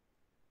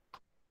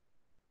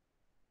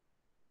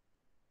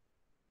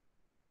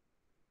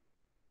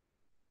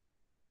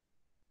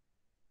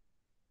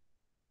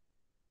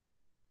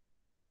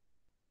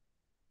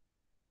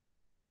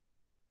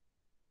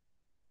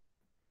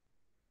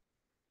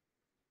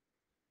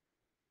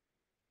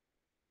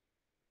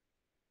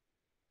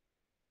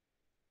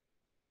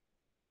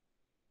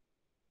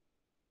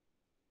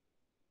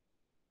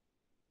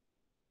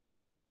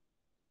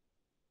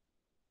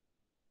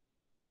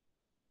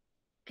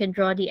 You can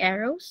draw the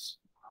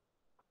arrows.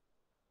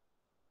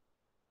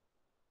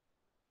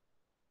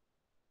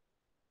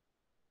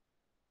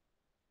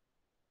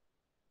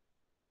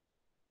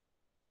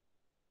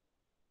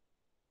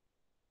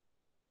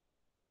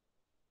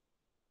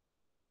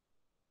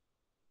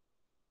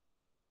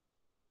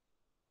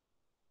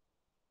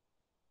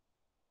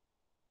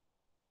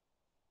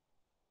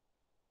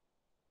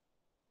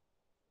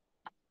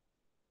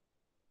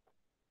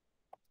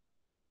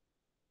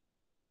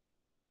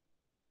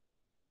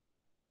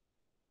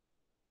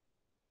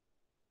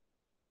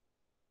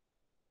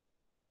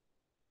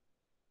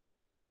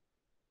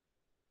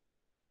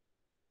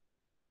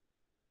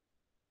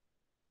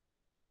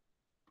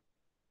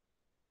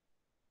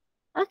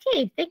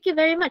 Okay, thank you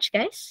very much,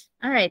 guys.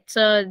 All right,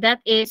 so that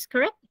is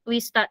correct.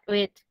 We start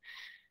with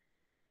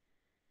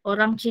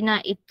orang Cina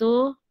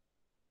itu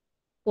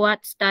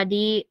buat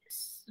study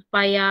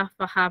supaya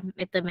faham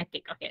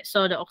mathematic. Okay,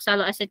 so the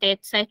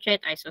oxaloacetate,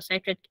 citrate,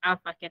 isocitrate,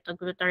 alpha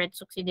ketoglutarate,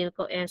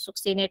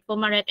 succinate,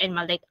 fumarate, and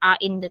malate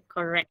are in the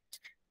correct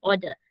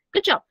order.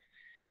 Good job.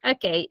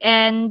 Okay,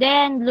 and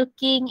then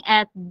looking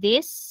at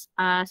this,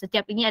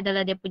 setiap ini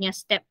adalah dia punya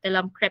step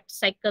dalam Krebs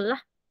cycle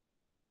lah.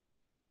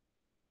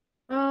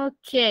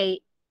 Okay,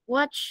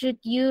 what should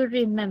you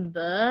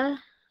remember?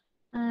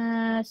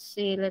 Let's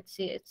see.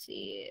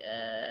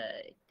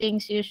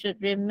 Things you should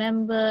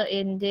remember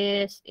in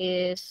this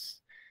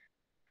is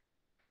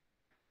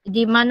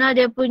di mana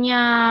dia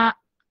punya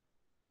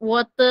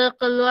water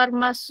keluar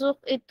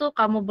masuk itu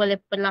kamu boleh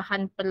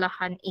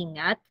perlahan-perlahan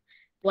ingat.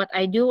 what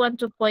I do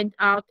want to point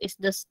out is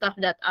the stuff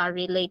that are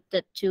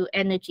related to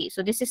energy.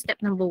 So this is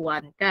step number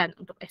 1 kan.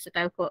 Untuk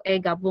acetyl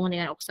CoA gabung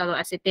dengan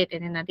oxaloacetate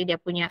and then nanti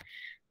dia punya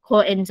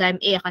coenzyme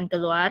A akan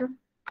keluar.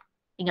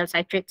 Tinggal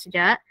citrate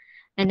saja.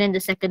 And then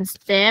the second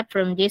step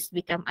from this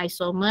become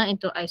isomer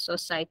into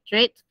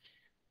isocitrate.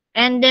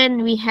 And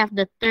then we have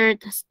the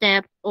third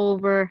step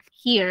over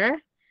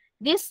here.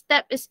 This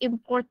step is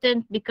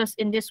important because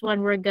in this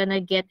one we're gonna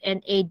get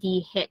an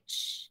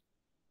ADH.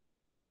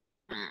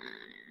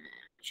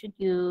 Should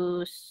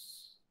use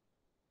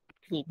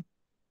clean.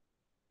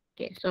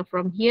 Okay, so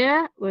from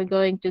here, we're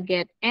going to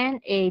get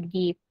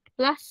NAD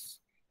plus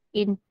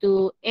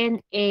into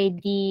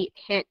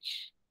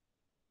NADH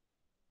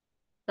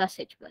plus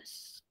H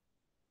plus.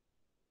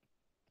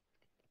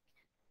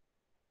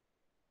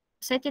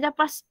 Saya tidak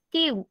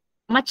pasti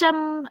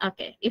macam,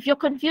 okay, if you're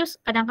confused,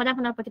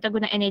 kadang-kadang kenapa kita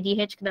guna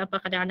NADH,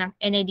 kenapa kadang-kadang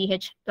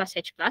NADH plus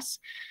H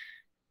plus,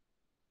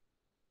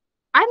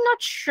 I'm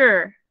not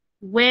sure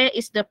where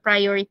is the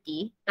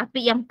priority,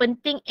 tapi yang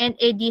penting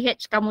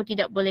NADH kamu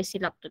tidak boleh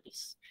silap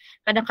tulis.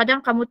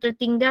 Kadang-kadang kamu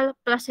tertinggal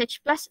plus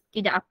H plus,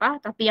 tidak apa,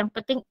 tapi yang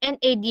penting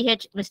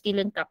NADH mesti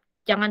lengkap.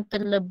 Jangan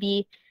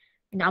terlebih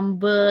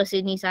number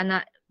sini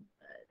sana.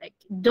 Like,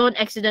 don't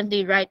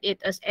accidentally write it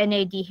as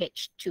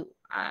NADH2.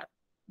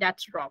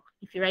 That's wrong.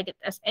 If you write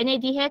it as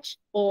NADH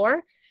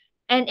or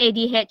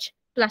NADH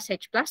plus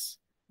H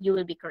plus, you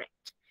will be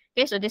correct.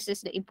 Okay, so this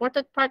is the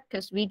important part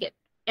because we get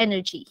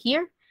energy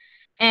here.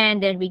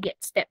 And then we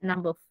get step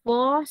number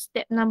 4.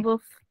 Step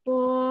number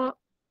 4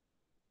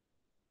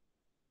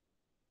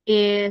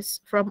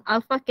 is from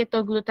alpha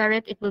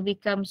ketoglutarate, it will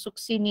become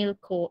succinyl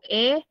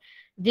CoA.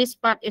 This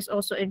part is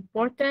also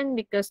important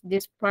because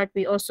this part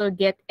we also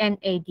get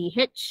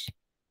NADH.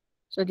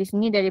 So di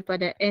sini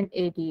daripada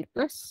NAD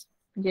plus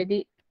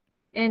jadi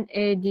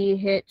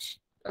NADH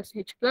plus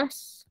H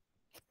plus.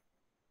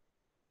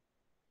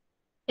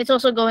 It's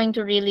also going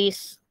to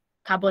release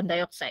carbon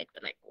dioxide,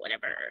 but like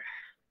whatever,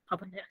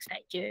 carbon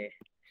dioxide.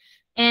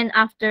 And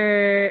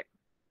after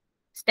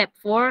step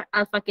 4,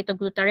 alpha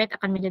ketoglutarate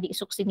akan menjadi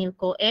succinyl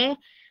CoA.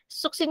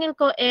 Succinyl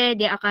CoA,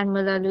 dia akan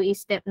melalui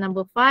step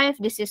number 5.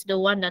 This is the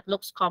one that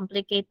looks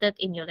complicated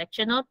in your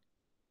lecture note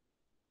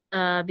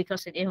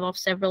because it involves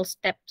several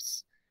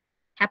steps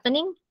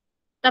happening.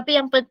 Tapi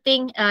yang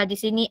penting di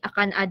sini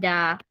akan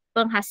ada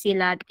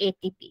penghasilan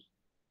ATP.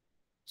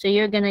 So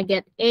you're gonna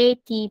get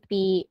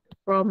ATP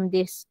from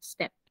this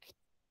step.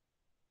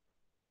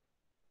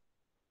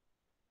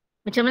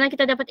 Macam mana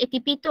kita dapat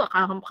ATP tu?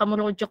 Kamu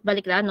rujuk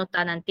balik lah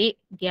nota nanti.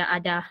 Dia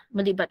ada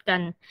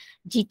melibatkan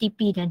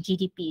GTP dan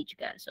GDP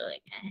juga. So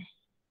like,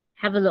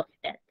 have a look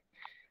at that.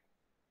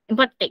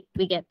 Important thing,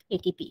 we get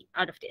ATP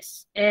out of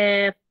this.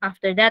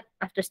 After that,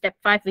 after step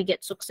 5, we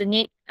get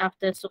succinate.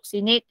 After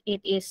succinate,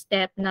 it is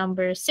step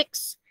number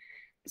 6.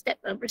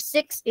 Step number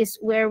 6 is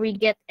where we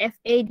get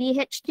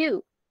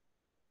FADH2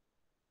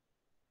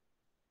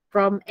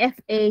 from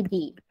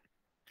FAD.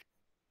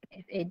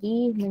 FAD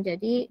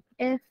menjadi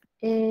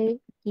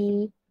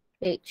FADH2.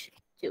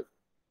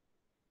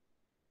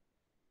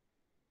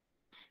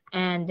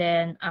 And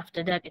then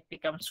after that, it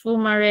becomes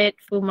fumarate.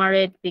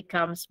 Fumarate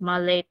becomes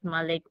malate.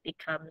 Malate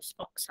becomes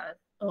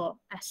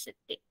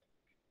oxaloacetate.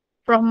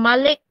 From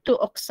malate to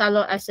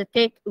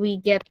oxaloacetate, we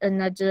get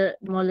another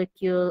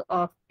molecule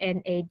of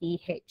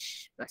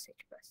NADH plus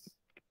H plus.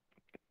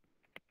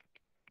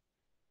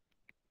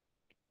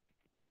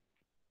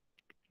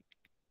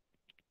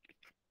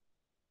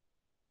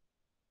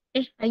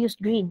 I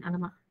used green.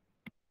 Alamak.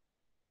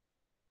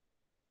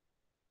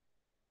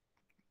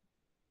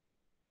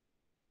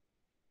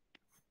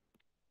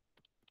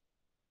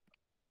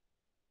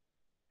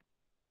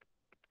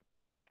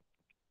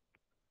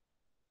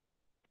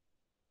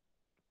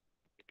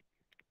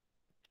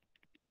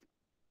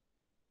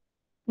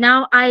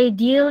 Now,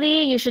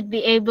 ideally, you should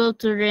be able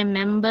to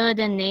remember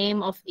the name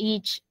of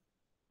each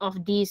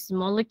of these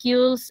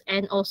molecules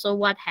and also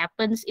what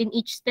happens in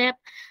each step.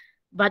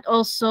 But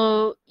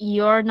also,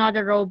 you're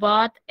not a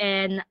robot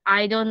and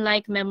I don't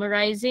like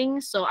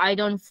memorizing, so I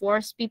don't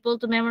force people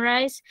to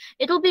memorize.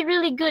 It'll be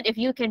really good if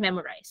you can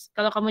memorize.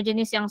 Kalau kamu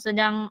jenis yang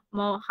sedang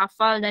mau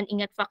hafal dan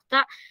ingat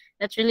fakta,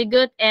 that's really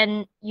good,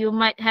 and you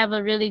might have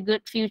a really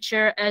good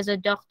future as a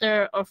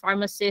doctor or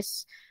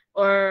pharmacist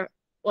or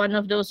one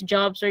of those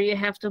jobs where you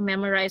have to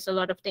memorize a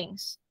lot of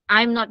things.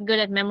 I'm not good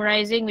at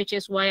memorizing, which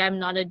is why I'm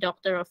not a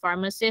doctor or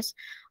pharmacist.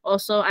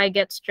 Also, I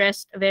get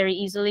stressed very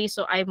easily,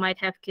 so I might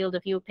have killed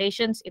a few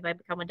patients if I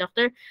become a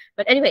doctor.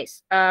 But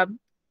anyways,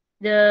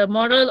 the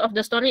moral of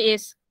the story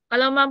is,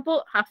 kalau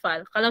mampu,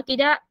 hafal. Kalau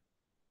tidak,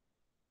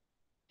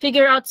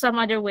 figure out some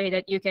other way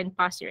that you can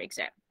pass your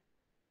exam.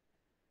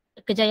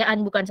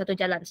 Kejayaan bukan satu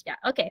jalan saja.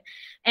 Okay,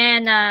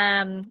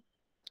 and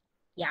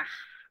yeah,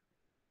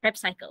 prep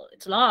cycle.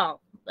 It's long,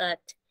 but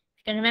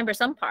if you can remember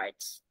some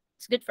parts,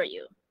 it's good for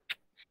you.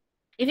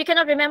 If you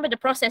cannot remember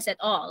the process at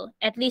all,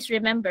 at least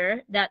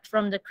remember that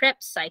from the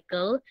Krebs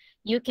cycle,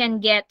 you can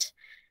get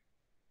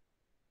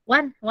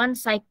one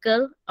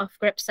cycle of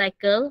Krebs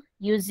cycle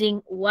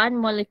using one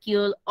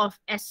molecule of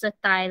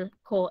acetyl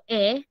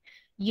CoA.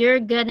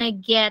 You're gonna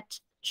get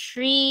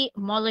 3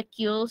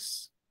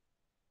 molecules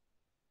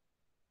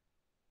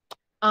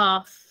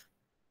of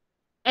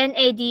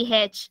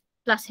NADH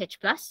plus H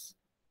plus,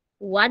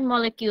 1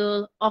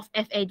 molecule of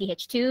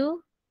FADH2,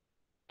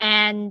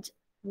 and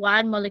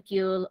 1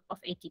 molecule of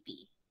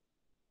ATP.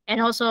 And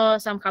also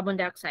some carbon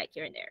dioxide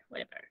here and there,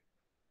 whatever.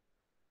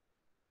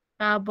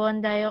 Carbon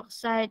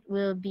dioxide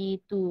will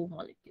be 2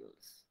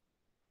 molecules.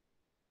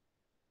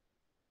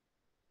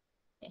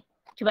 Okay.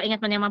 Coba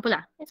ingat mana yang mampu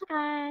lah. It's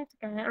okay,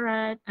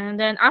 alright. And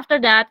then after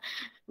that,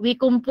 we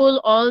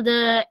kumpul all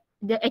the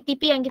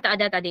ATP yang kita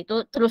ada tadi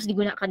itu terus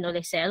digunakan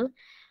oleh sel.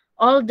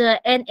 All the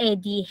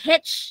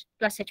NADH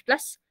plus H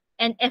plus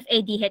and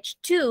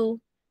FADH2,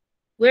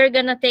 we're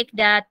gonna take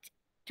that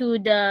to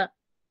the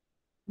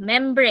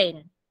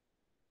membrane,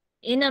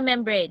 inner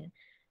membrane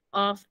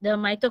of the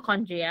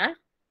mitochondria.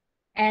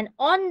 And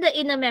on the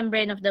inner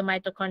membrane of the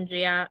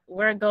mitochondria,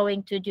 we're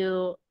going to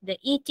do the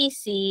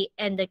ETC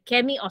and the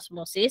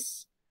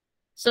chemiosmosis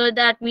so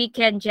that we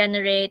can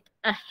generate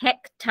a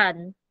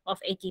hecton of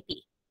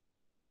ATP.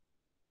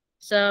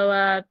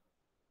 So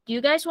do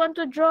you guys want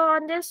to draw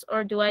on this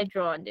or do I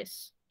draw on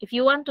this? If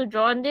you want to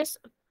draw on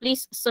this,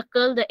 please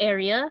circle the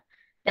area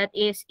that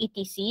is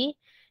ETC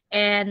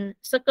and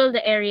circle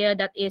the area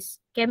that is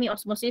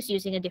chemiosmosis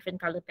using a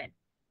different color pen.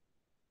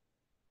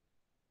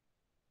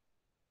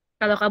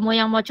 Kalau kamu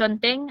yang mau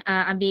conteng,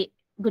 ambil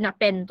guna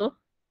pen tu.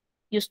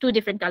 Use 2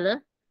 different color.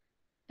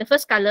 The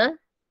first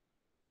color,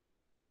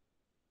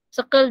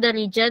 circle the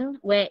region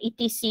where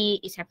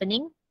ETC is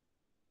happening.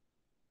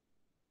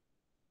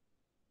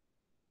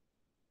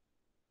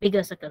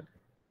 Bigger circle.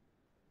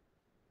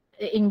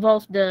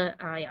 Involve the,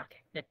 yeah,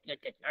 okay, good.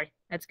 All right,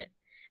 that's good.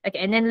 Okay,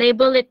 and then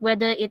label it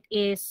whether it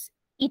is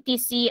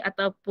ETC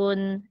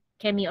ataupun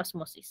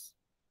chemiosmosis.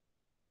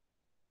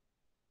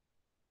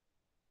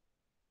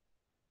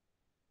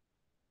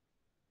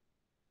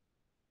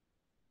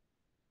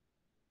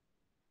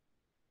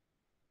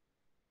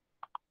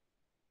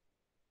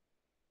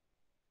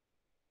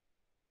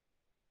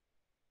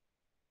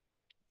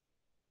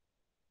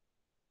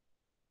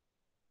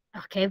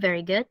 Okay,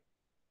 very good.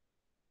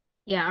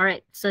 Yeah, all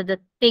right. So the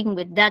thing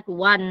with that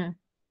one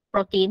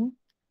protein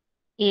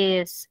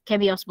is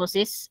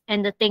chemiosmosis,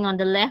 and the thing on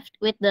the left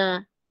with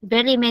the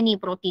very many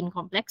protein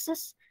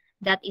complexes,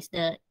 that is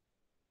the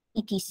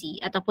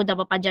ETC ataupun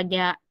napapajag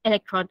dia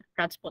electron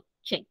transport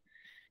chain.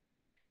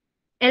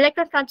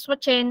 Electron transport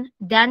chain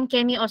dan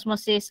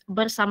chemiosmosis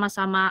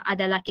bersama-sama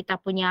adalah kita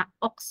punya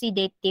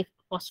oxidative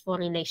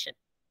phosphorylation.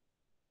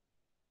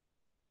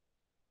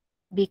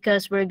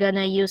 Because we're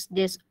gonna use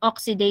this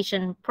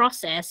oxidation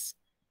process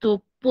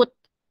to put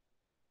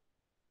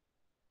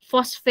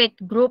phosphate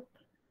group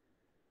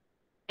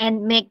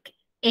and make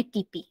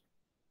ATP.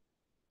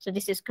 So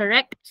this is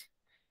correct.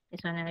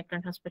 This one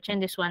electron transport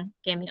chain, this one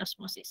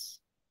chemiosmosis.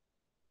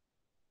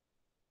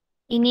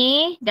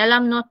 Ini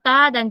dalam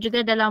nota dan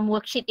juga dalam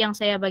worksheet yang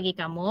saya bagi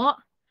kamu,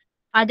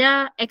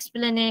 ada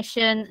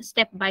explanation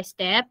step by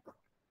step.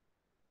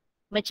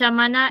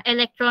 Macam mana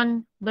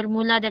elektron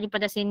bermula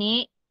daripada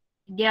sini,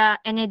 dia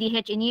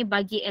NADH ini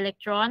bagi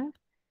elektron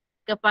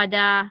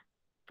kepada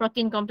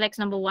protein kompleks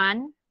number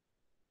 1.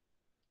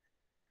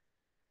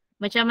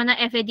 Macam mana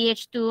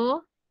FADH2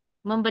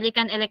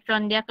 memberikan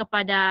elektron dia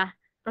kepada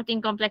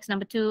protein kompleks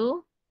number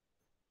 2.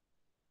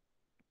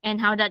 And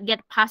how that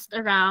get passed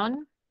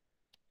around.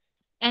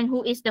 And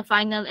who is the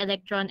final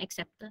electron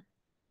acceptor.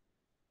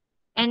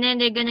 And then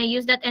they're going to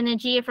use that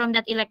energy from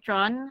that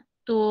electron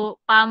to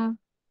pump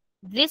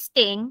this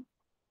thing,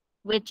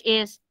 which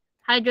is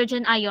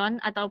hydrogen ion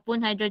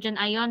ataupun hydrogen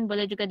ion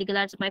boleh juga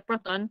digelar sebagai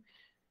proton.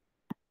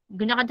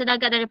 Gunakan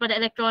tenaga daripada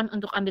elektron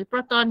untuk ambil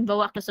proton,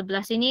 bawa ke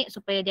sebelah sini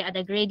supaya dia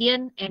ada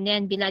gradient. And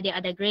then bila dia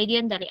ada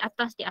gradient dari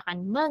atas, dia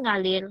akan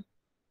mengalir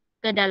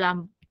ke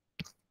dalam,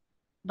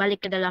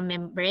 balik ke dalam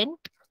membrane,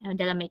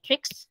 dalam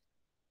matrix,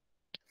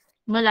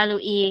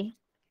 melalui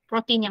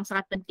protein yang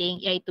sangat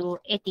penting, yaitu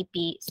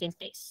ATP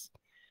synthase.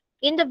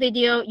 In the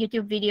video,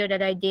 YouTube video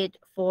that I did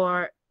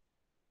for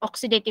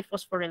oxidative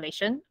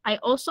phosphorylation, I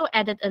also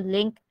added a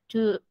link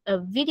to a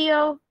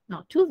video,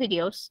 no, 2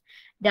 videos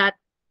that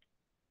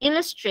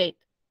illustrate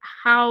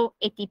how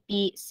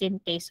ATP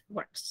synthase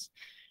works.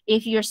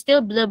 If you're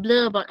still blah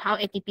blah about how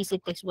ATP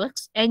synthase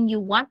works and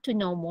you want to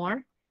know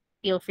more,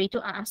 feel free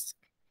to ask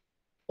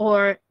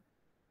or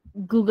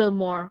Google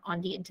more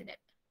on the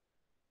internet.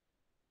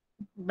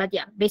 But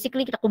yeah,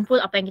 basically kita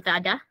kumpul apa yang kita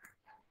ada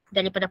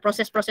daripada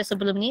proses-proses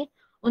sebelum ni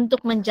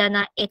untuk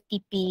menjana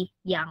ATP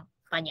yang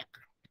banyak.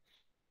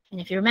 And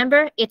if you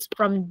remember, it's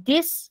from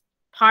this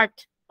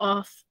part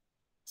of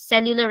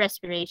cellular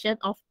respiration,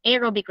 of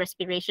aerobic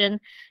respiration,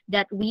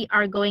 that we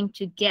are going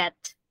to get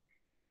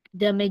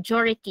the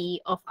majority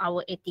of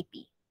our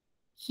ATP.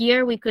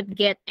 Here we could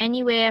get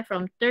anywhere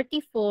from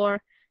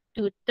 34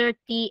 to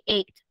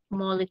 38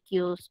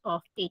 molecules of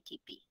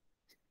ATP.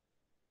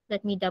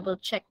 Let me double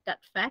check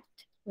that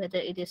fact, whether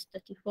it is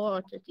 34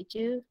 or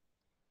 32.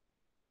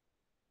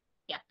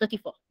 Yeah,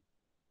 34.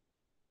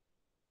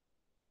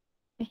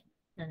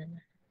 No.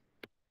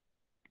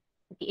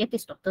 38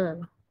 is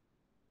total.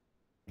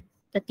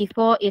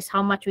 34 is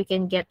how much we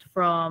can get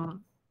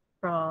from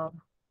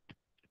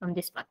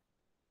this part.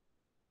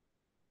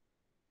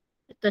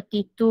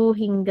 32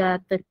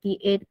 hingga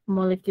 38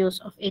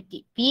 molecules of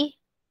ATP.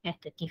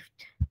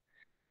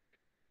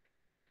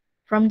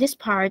 From this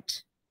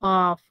part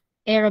of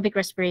aerobic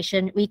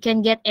respiration, we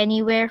can get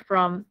anywhere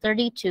from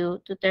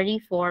 32 to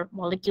 34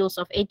 molecules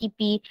of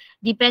ATP,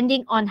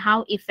 depending on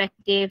how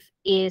effective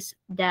is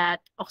that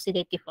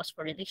oxidative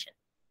phosphorylation.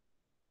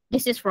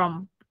 This is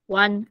from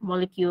 1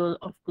 molecule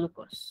of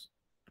glucose.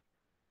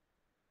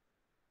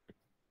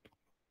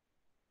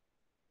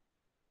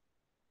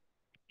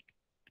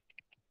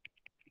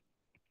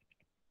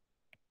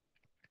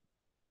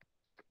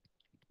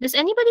 Does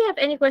anybody have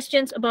any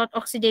questions about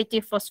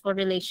oxidative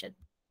phosphorylation?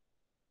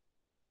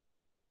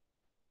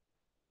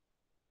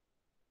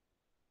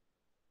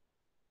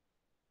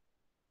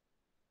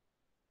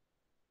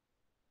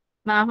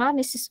 Maaf,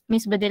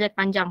 Miss Bedilet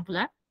panjang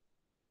pula.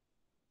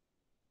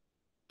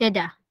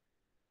 Tidak.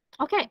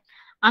 Okay,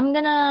 I'm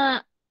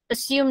gonna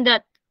assume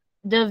that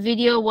the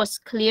video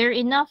was clear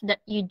enough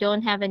that you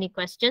don't have any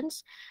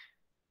questions.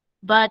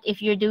 But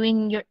if you're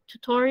doing your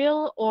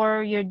tutorial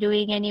or you're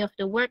doing any of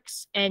the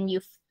works and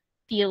you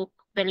feel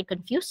very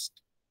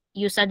confused,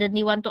 you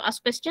suddenly want to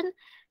ask question,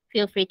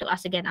 feel free to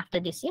ask again after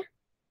this, ya.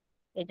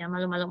 Jangan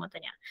malu-malu mau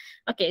tanya.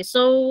 Okay,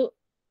 so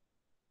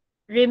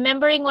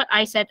remembering what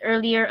I said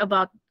earlier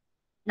about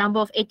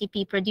number of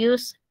ATP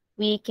produced,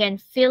 we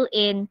can fill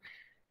in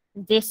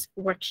this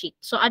worksheet.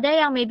 So ada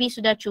yang maybe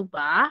sudah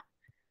coba,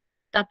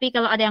 tapi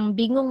kalau ada yang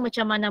bingung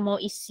macam mana mau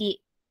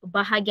isi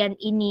bahagian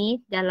ini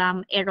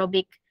dalam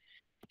aerobic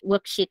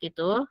worksheet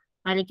itu,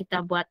 mari kita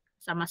buat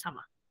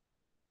sama-sama.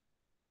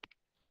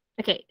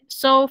 Okay,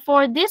 so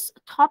for this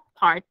top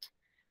part,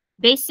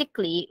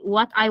 basically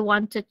what I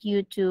wanted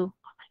you to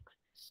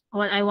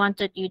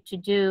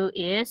do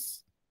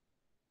is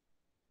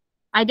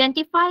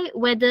identify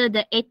whether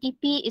the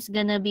ATP is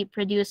going to be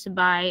produced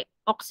by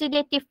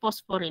oxidative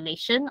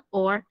phosphorylation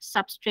or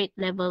substrate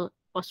level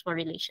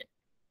phosphorylation.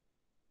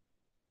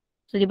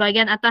 So di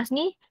bagian atas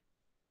nih,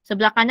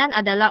 sebelah kanan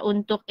adalah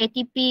untuk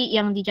ATP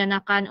yang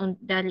dijanakan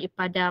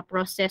daripada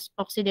proses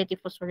oxidative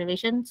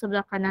phosphorylation.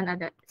 Sebelah kanan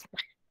ada,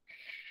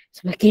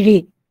 sebelah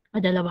kiri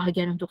adalah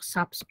bahagian untuk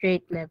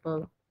substrate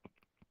level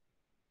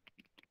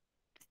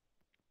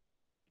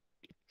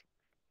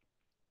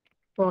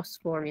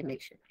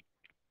phosphorylation.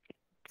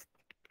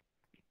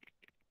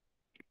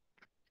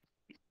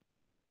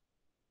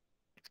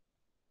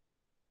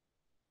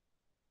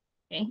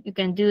 Okay, you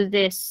can do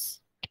this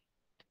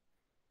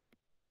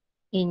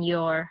in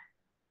your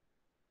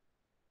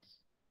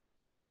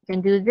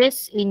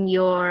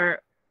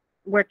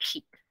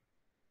worksheet.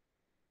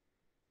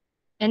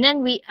 And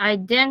then we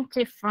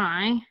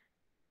identify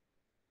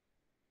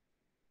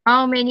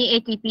how many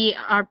ATP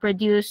are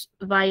produced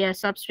via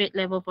substrate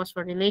level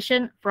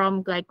phosphorylation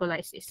from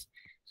glycolysis.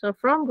 So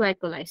from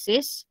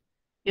glycolysis,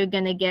 you're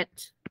gonna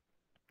get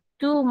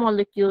 2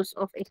 molecules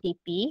of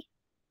ATP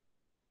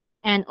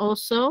and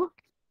also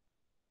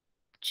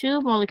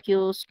 2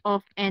 molecules of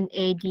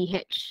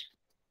NADH.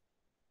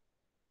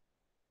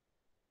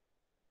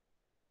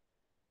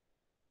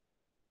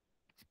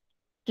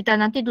 Kita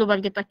nanti dulu baru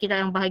kita kira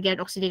yang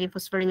bahagian oxidative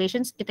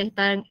phosphorylation, kita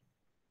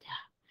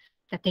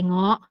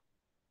tengok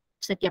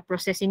setiap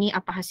proses ini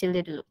apa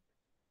hasilnya dulu.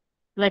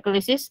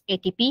 Glycolysis,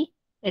 ATP,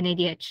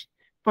 NADH.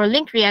 For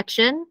link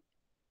reaction,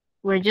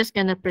 we're just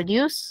gonna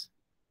produce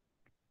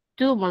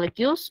 2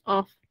 molecules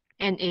of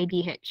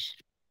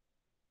NADH.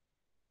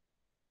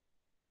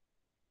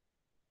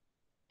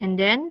 And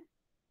then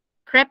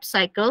Krebs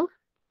cycle,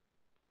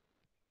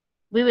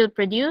 we will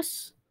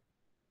produce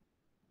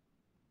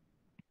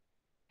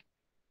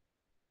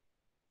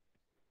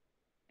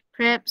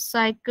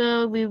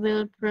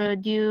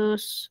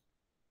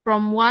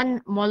from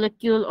 1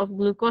 molecule of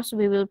glucose,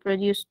 we will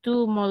produce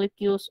 2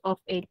 molecules of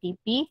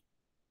ATP,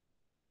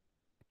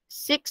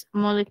 6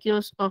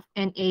 molecules of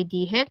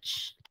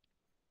NADH,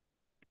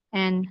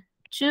 and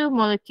 2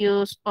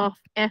 molecules of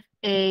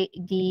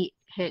FADH2.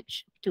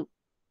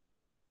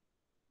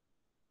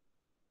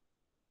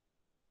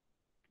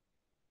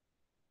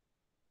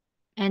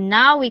 And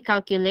now we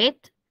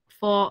calculate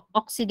for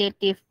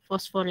oxidative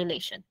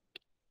phosphorylation.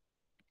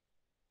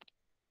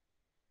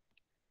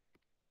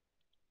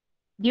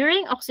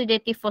 During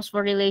oxidative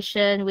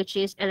phosphorylation, which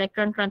is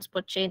electron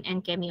transport chain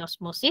and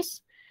chemiosmosis,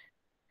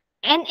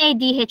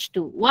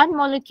 NADH2, 1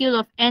 molecule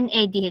of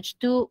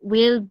NADH2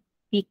 will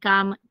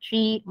become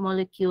 3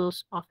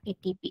 molecules of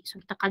ATP. So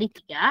kita kali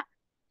 3,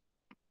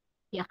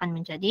 dia akan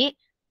menjadi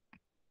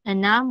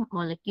 6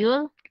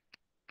 molekul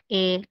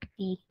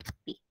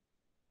ATP.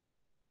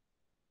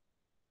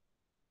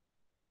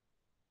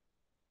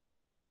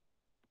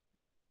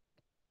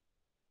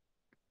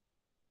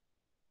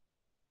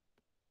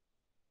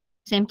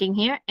 Same thing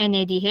here,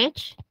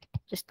 NADH,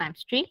 just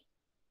times 3.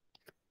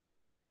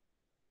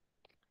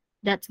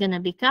 That's going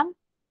to become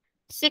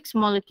 6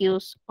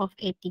 molecules of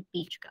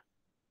ATP juga.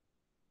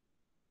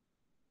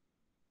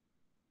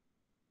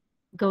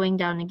 Going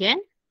down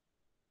again,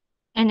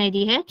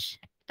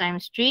 NADH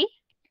times 3,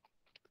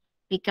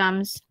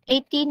 becomes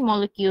 18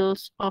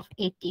 molecules of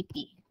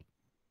ATP.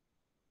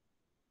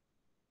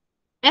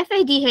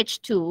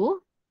 FADH2,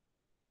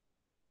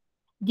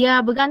 dia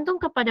bergantung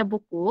kepada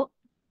buku.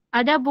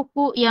 Ada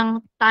buku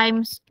yang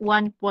times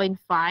 1.5,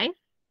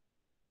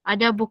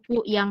 ada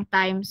buku yang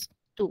times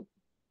 2.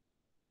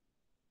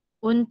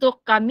 Untuk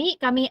kami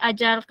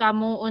ajar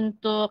kamu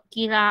untuk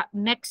kira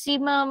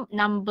maximum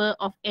number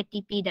of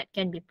ATP that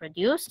can be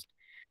produced.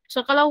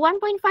 So kalau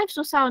 1.5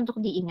 susah untuk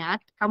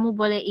diingat, kamu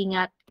boleh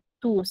ingat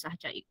 2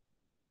 sahaja.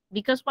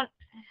 Because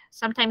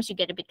sometimes you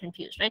get a bit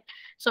confused, right?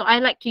 So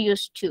I like to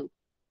use 2.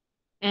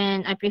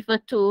 And I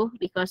prefer 2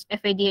 because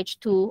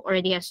FADH2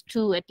 already has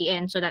 2 at the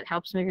end, so that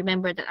helps me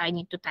remember that I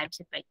need to times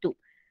it by 2.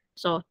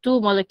 So 2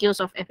 molecules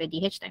of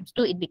FADH times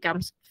 2, it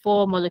becomes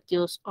 4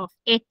 molecules of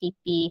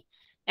ATP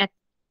at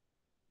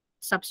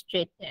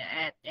substrate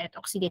at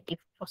oxidative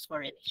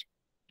phosphorylation.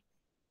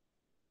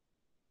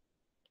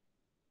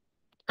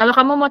 Kalau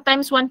kamu mau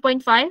times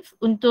 1.5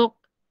 untuk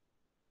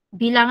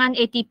bilangan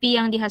ATP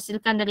yang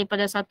dihasilkan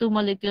daripada satu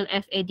molekul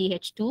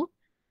FADH2,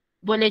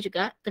 boleh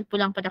juga,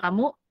 terpulang pada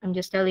kamu. I'm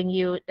just telling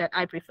you that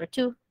I prefer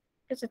 2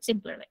 because it's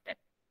simpler like that.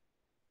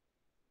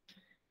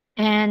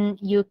 And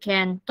you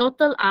can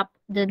total up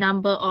the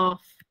number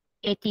of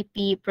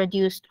ATP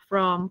produced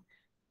from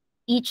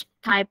each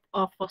type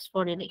of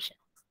phosphorylation.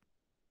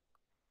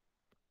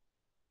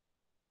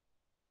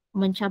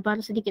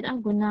 Mencabar sedikit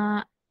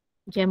guna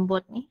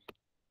Gembot ni.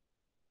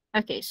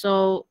 Okay,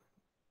 so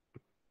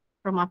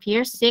from up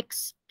here, 6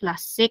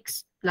 plus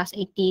 6 plus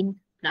 18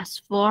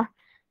 plus 4,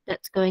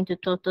 that's going to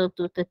total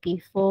to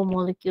 34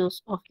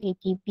 molecules of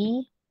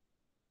ATP.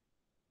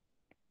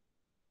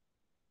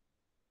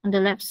 On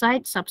the left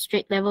side,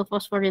 substrate level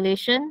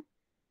phosphorylation,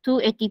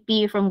 2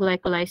 ATP from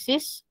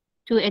glycolysis,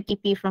 2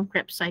 ATP from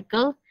Krebs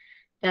cycle.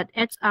 That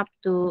adds up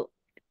to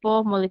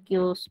 4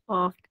 molecules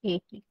of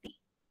ATP.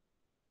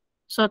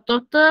 So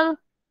total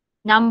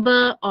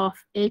number of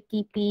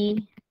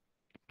ATP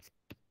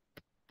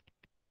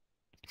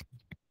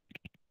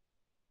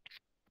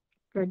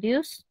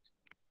produced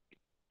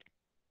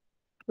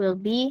will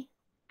be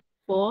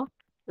 4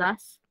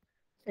 plus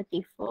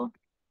 34,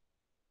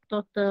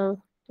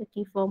 total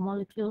 34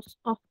 molecules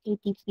of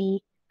ATP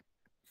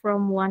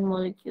from 1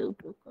 molecule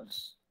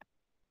glucose.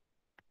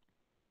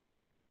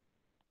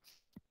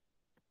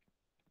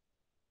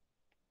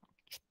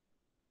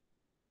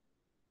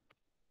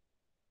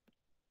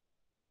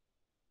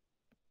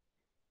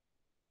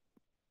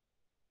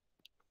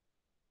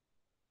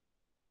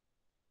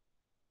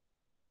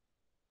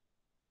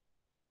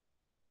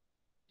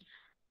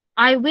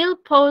 I will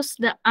post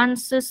the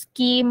answer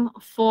scheme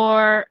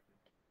for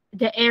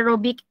the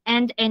aerobic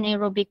and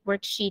anaerobic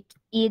worksheet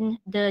in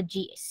the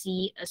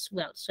GC as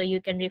well. So you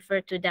can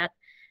refer to that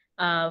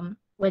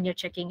when you're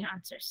checking your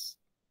answers.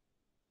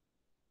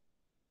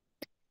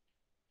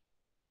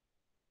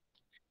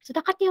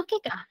 Sudah kati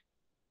okay ka?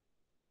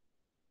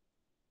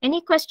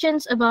 Any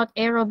questions about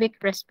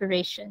aerobic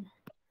respiration?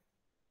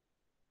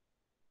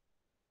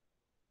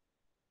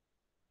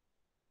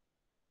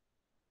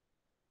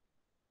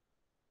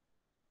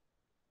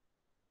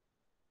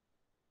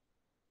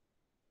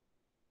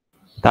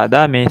 Tak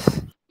ada, Miss.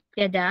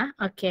 Tiada?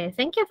 Okay.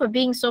 Thank you for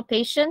being so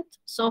patient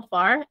so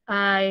far.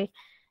 I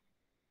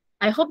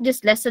hope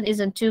this lesson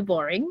isn't too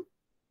boring.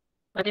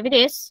 But if it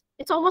is,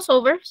 it's almost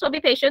over, so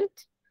be patient.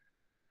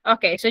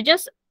 Okay, so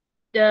just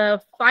the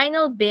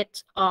final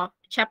bit of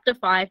chapter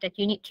 5 that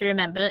you need to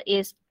remember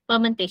is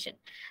fermentation.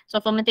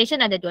 So fermentation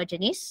ada 2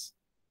 jenis.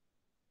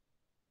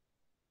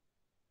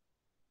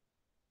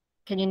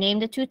 Can you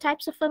name the 2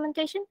 types of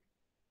fermentation?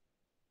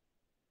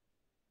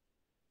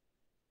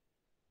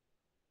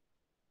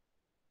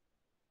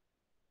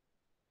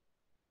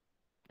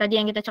 Tadi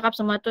yang kita cakap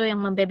semua tu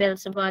yang membebel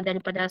semua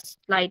daripada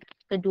slide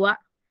kedua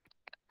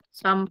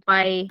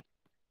sampai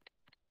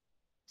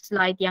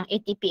slide yang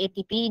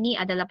ATP ini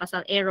adalah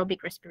pasal aerobic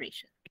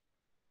respiration.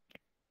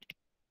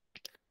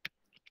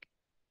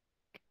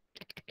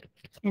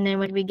 And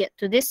then when we get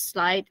to this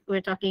slide,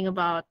 we're talking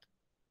about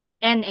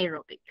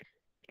anaerobic.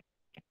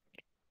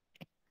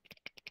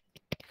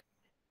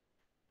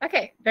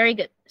 Okay, very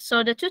good.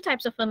 So the 2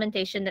 types of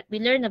fermentation that we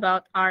learn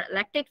about are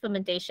lactate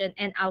fermentation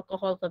and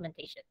alcohol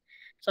fermentation.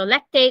 So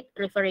lactate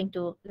referring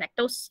to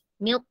lactose,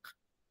 milk.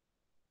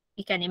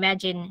 You can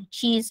imagine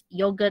cheese,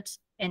 yogurts,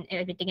 and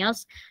everything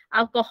else.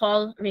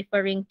 Alcohol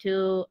referring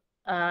to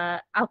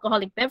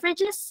alcoholic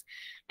beverages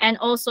and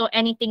also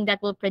anything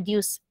that will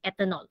produce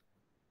ethanol.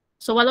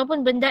 So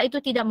walaupun benda itu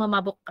tidak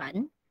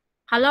memabukkan,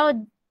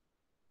 kalau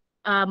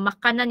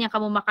makanan yang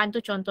kamu makan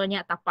tu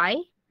contohnya tapai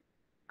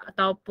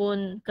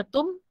ataupun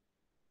ketum,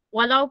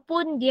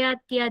 walaupun dia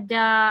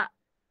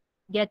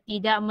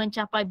tidak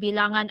mencapai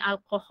bilangan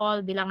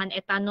alkohol, bilangan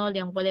etanol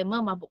yang boleh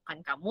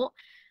memabukkan kamu,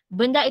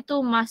 benda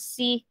itu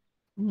masih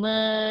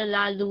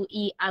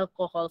melalui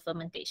alcohol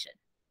fermentation.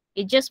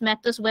 It just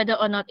matters whether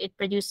or not it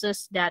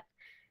produces that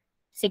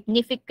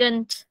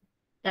significant,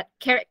 that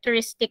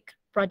characteristic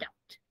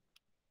product.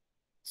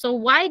 So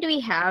why do we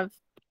have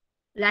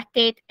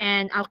lactate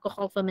and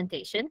alcohol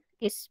fermentation?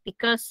 Is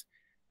because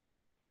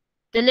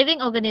The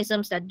living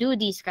organisms that do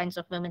these kinds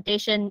of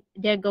fermentation,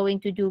 they're going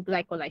to do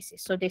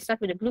glycolysis. So they start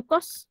with the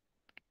glucose,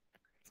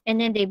 and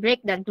then they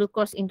break that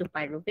glucose into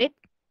pyruvate.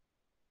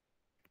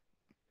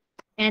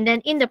 And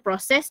then in the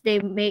process, they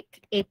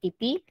make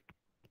ATP,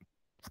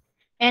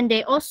 and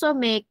they also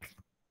make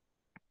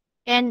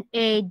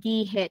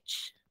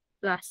NADH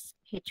plus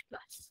H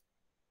plus.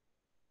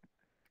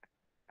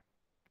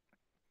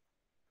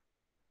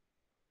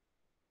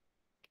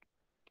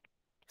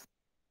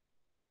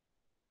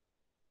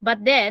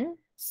 But then,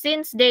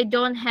 since they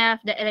don't have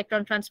the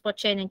electron transport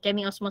chain and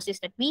chemiosmosis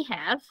that we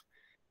have,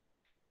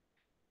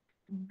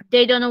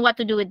 they don't know what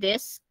to do with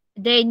this.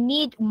 They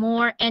need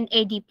more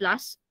NAD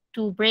plus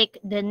to break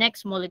the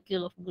next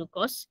molecule of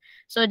glucose.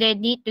 So they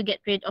need to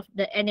get rid of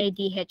the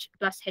NADH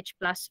plus H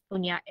plus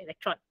punya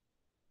electron.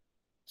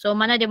 So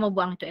mana dia mau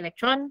buang itu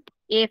electron?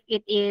 If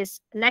it is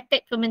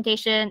lactate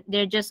fermentation,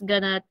 they're just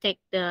gonna take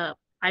the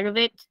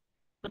pyruvate,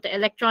 put the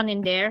electron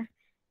in there,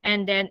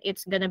 and then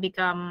it's gonna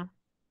become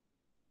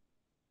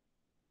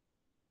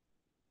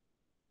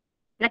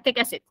lactic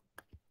acid.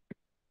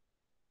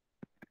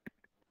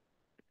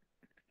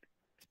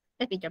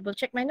 Let me double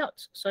check my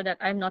notes so that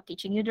I'm not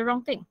teaching you the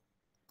wrong thing.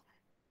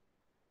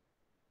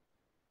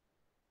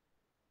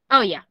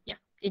 Oh yeah.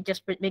 It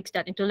just makes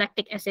that into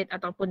lactic acid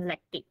ataupun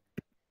lactate.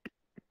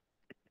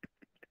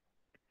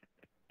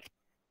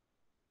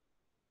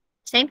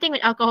 Same thing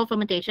with alcohol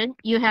fermentation.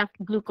 You have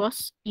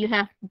glucose, you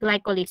have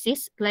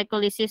glycolysis.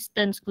 Glycolysis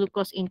turns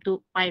glucose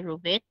into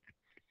pyruvate.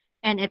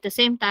 And at the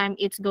same time,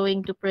 it's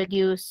going to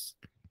produce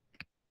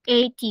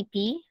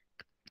ATP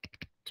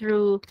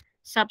through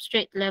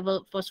substrate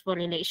level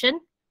phosphorylation.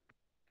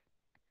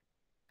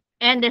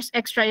 And there's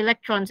extra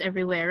electrons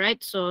everywhere,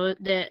 right? So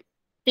the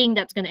thing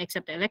that's going to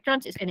accept the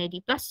electrons is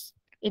NAD+.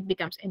 It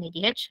becomes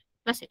NADH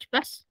plus H+.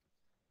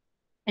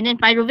 And then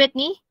pyruvate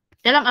ni,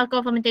 dalam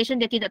alcohol fermentation,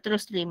 dia tidak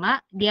terus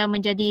terima. Dia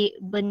menjadi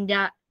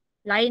benda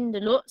lain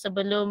dulu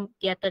sebelum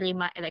dia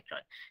terima elektron.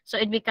 So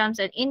it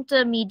becomes an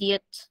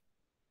intermediate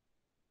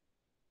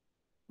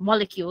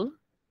molecule,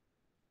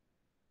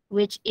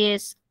 which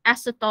is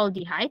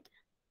acetaldehyde.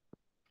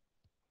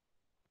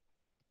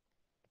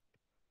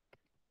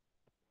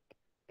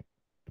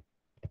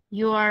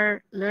 You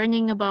are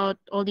learning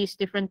about all these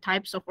different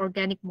types of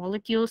organic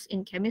molecules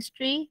in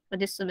chemistry for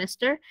this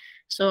semester.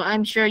 So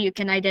I'm sure you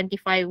can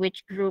identify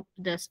which group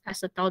does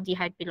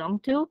acetaldehyde belong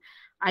to.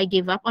 I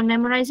give up on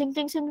memorizing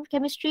things in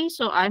chemistry,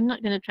 so I'm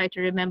not going to try to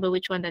remember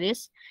which one that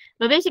is.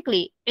 But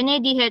basically,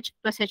 NADH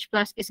plus H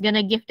plus is going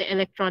to give the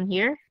electron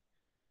here.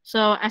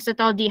 So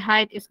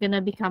acetaldehyde is going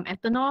to become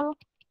ethanol.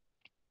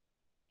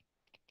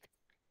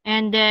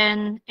 And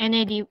then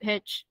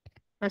NADH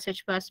plus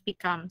H plus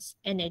becomes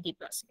NAD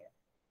plus.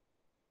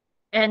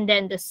 And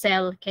then the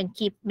cell can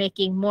keep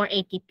making more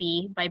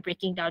ATP by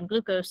breaking down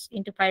glucose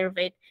into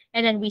pyruvate.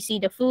 And then we see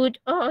the food.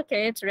 Oh,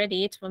 okay, it's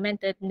ready. It's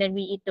fermented. And then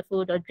we eat the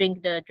food or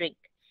drink the drink.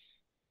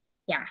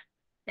 Yeah,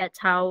 that's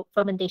how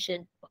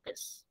fermentation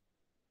works.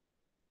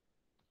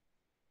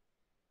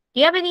 Do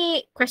you have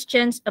any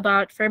questions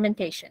about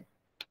fermentation?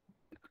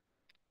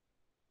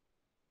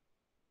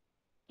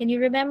 Can you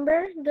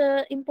remember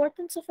the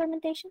importance of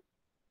fermentation?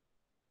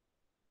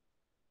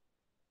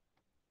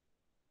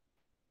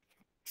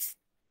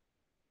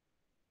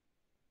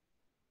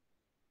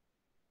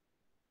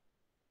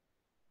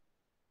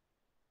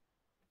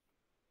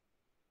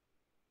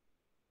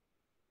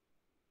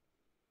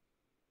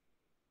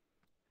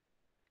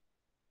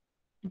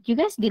 Did you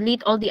guys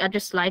delete all the other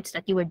slides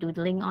that you were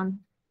doodling on?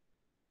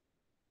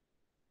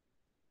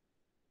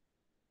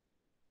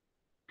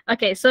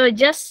 Okay, so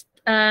just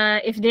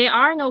if there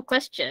are no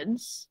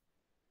questions,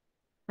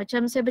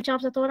 macam saya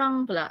bercakap satu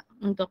orang pula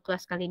untuk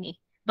kelas kali ni.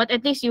 But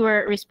at least you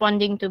were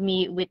responding to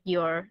me with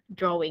your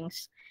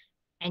drawings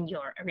and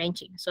your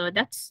arranging. So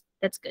that's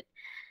good.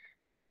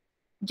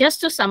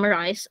 Just to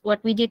summarize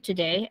what we did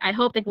today, I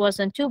hope it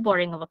wasn't too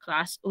boring of a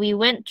class. We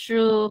went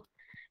through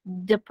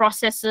the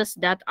processes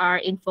that are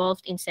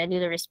involved in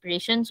cellular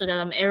respiration. So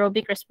dalam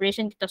aerobic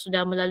respiration, kita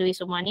sudah melalui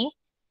semua ni.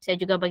 Saya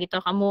juga bagi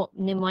tahu kamu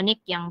mnemonic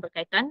yang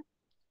berkaitan.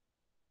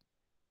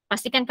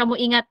 Pastikan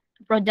kamu ingat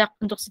produk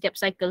untuk setiap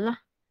cycle lah.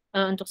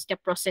 Untuk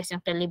setiap proses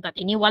yang terlibat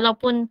ini.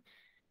 Walaupun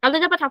kalau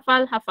dapat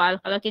hafal, hafal.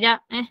 Kalau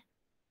tidak,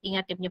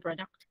 ingat dia punya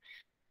produk.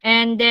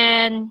 And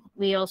then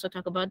we also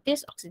talk about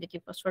this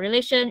oxidative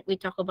phosphorylation. We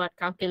talk about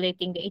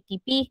calculating the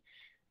ATP.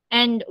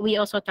 And we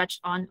also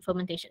touched on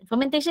fermentation.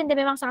 Fermentation dia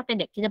memang sangat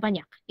pendek, tidak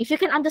banyak. If you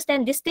can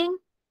understand this thing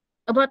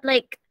about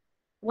like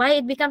why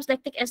it becomes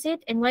lactic acid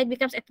and why it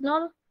becomes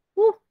ethanol,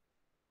 whew,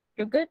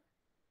 you're good.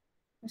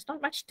 There's not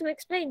much to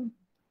explain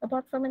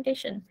about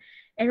fermentation.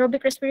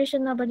 Aerobic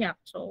respiration na banyak.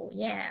 So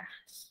yeah,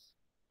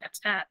 that's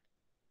that.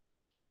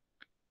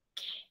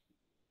 Okay.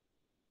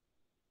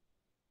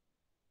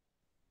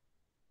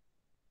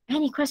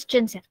 Any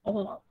questions at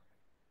all?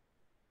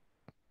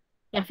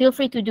 Yeah, feel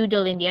free to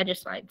doodle in the other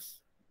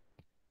slides.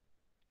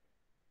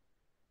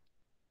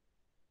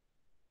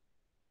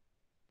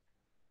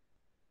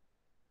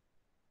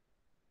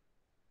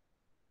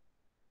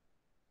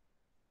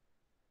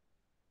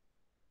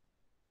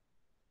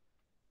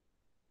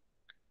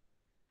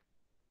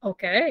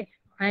 Okay.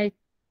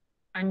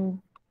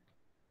 I'm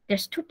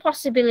there's two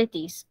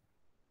possibilities.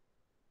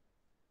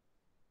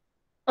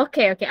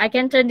 Okay, I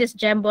can turn this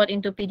Jamboard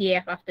into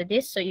PDF after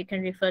this, so you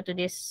can refer to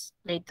this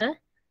later.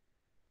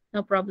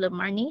 No problem,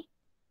 Marnie.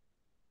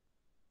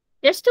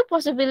 There's two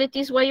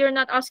possibilities why you're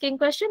not asking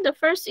question. The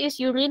first is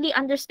you really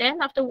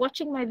understand after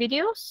watching my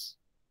videos.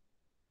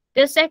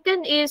 The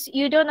second is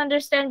you don't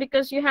understand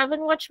because you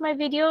haven't watched my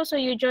video, so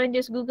you join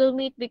this Google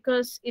Meet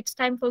because it's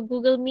time for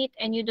Google Meet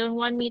and you don't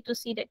want me to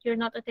see that you're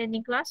not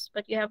attending class,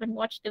 but you haven't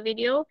watched the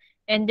video.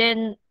 And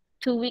then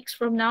 2 weeks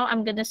from now,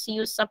 I'm gonna see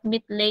you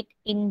submit late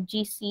in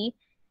GC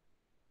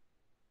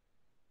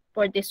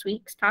for this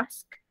week's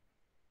task.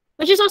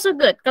 Which is also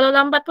good. Kalau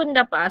lambat pun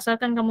tidak apa,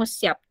 asalkan kamu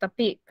siap.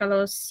 Tapi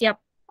kalau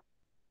siap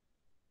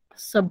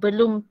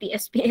sebelum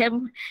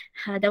PSPM,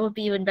 that would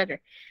be even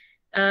better.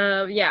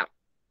 Yeah.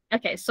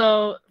 Okay,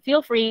 so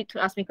feel free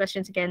to ask me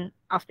questions again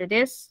after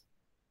this.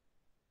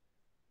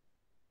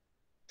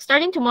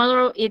 Starting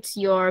tomorrow, it's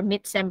your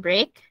mid-sem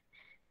break.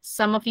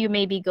 Some of you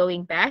may be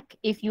going back.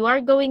 If you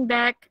are going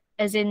back,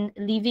 as in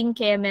leaving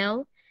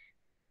KML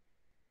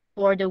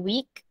for the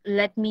week,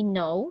 let me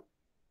know.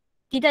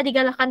 Tidak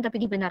digalakan tapi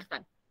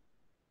dibenarkan.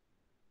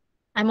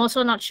 I'm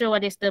also not sure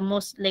what is the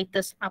most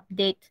latest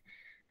update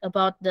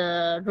about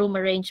the room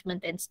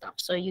arrangement and stuff.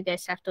 So you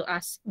guys have to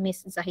ask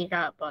Miss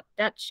Zahira about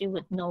that. She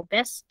would know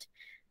best.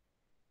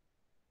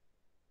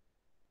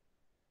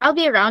 I'll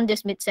be around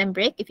this mid-sem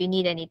break if you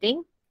need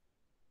anything.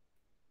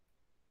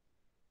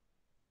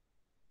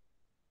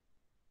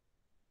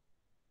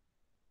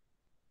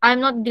 I'm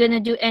not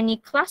gonna do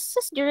any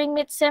classes during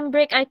mid-sem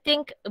break, I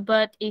think,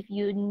 but if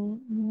you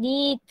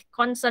need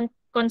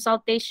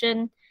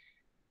consultation,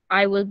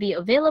 I will be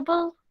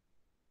available.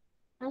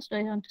 What else do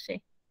I want to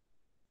say?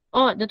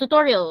 Oh, the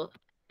tutorial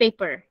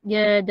paper,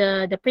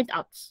 the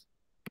printouts.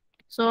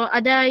 So,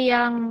 ada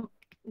yang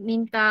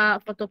minta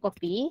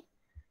photocopy.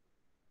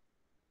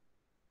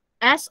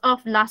 As of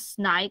last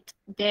night,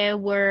 there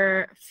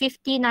were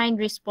 59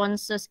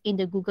 responses in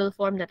the Google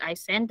form that I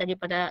sent.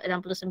 Daripada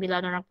 69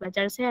 orang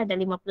pelajar saya, ada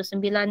 59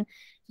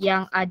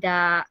 yang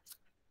ada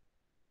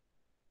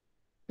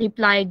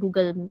reply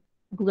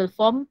Google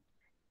form.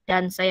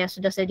 Dan saya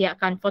sudah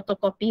sediakan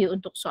fotokopi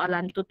untuk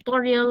soalan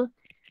tutorial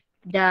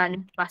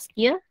dan past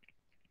year.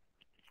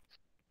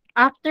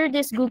 After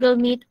this Google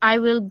Meet,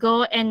 I will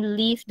go and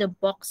leave the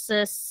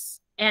boxes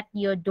at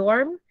your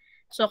dorm.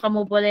 So,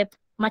 kamu boleh,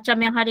 macam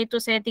yang hari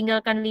itu saya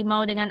tinggalkan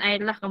limau dengan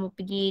air lah, kamu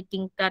pergi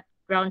tingkat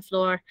ground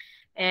floor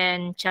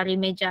and cari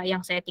meja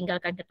yang saya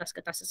tinggalkan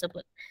kertas-kertas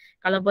tersebut.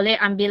 Kalau boleh,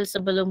 ambil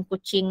sebelum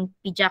kucing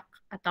pijak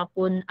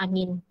ataupun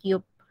angin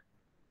tiup.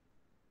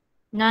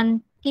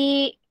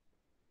 Nanti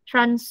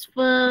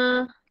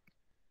transfer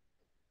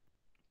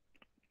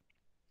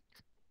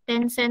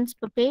 10 cents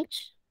per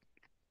page.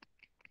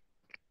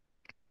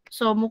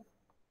 So,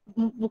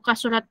 muka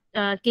surat,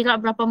 kira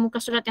berapa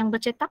muka surat yang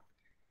bercetak.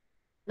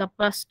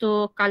 Lepas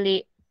tu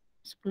kali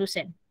 10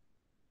 sen.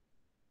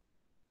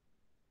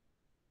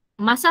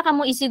 Masa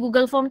kamu isi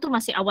Google Form tu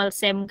masih awal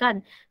SEM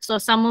kan?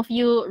 So, some of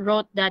you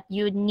wrote that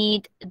you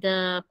need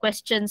the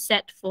question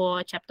set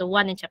for chapter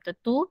 1 and chapter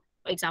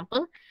 2, for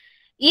example.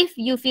 If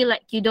you feel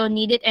like you don't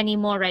need it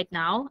anymore right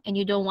now and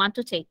you don't want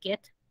to take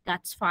it,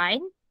 that's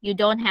fine. You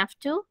don't have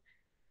to.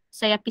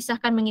 Saya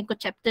pisahkan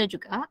mengikut chapter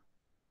juga.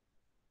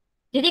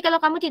 Jadi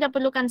kalau kamu tidak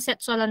perlukan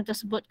set soalan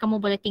tersebut,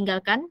 kamu boleh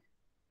tinggalkan.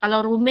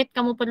 Kalau roommate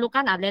kamu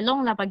perlukan,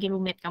 lelong lah bagi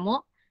roommate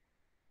kamu.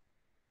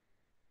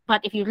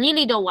 But if you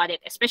really don't want it,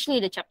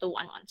 especially the chapter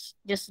 1 ones,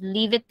 just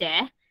leave it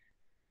there.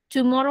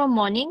 Tomorrow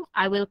morning,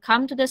 I will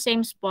come to the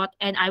same spot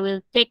and I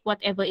will take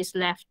whatever is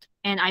left.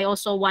 And I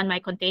also want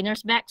my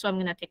containers back, so I'm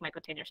going to take my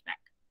containers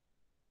back.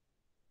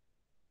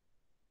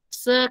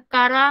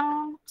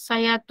 Sekarang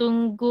saya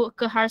tunggu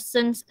ke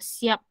Harsons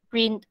siap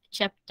print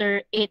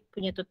chapter 8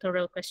 punya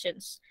tutorial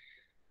questions.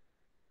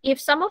 If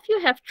some of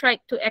you have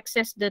tried to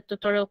access the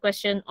tutorial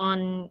question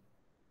on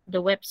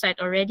the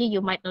website already,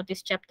 you might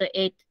notice chapter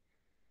 8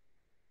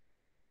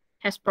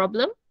 has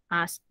problem.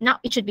 Now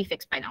it should be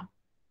fixed by now.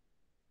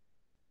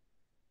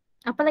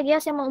 Apalagi ya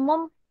saya mau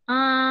umum,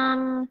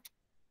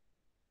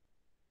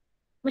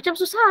 macam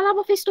susah lah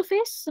mau face to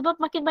face sebab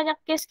makin banyak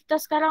case kita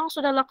sekarang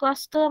sudahlah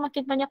cluster,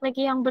 makin banyak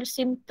lagi yang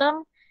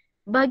bersimptom.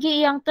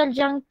 Bagi yang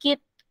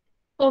terjangkit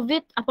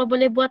COVID, apa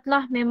boleh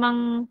buatlah,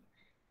 memang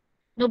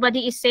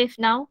nobody is safe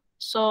now.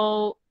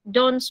 So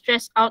don't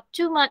stress out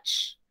too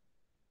much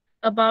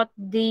about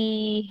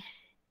the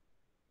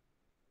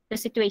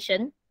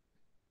situation.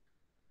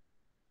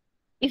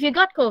 If you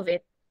got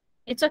COVID,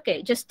 it's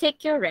okay. Just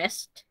take your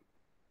rest.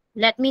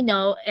 Let me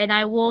know, and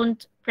I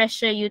won't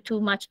pressure you too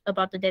much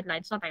about the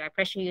deadlines. Not like I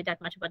pressure you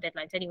that much about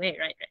deadlines anyway,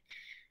 right?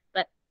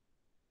 But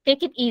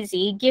take it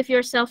easy. Give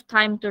yourself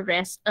time to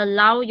rest.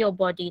 Allow your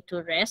body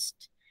to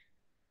rest.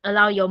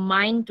 Allow your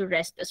mind to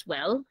rest as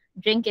well.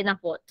 Drink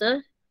enough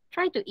water.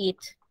 Try to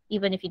eat,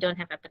 even if you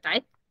don't have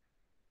appetite.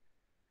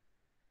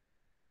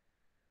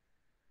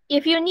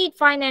 If you need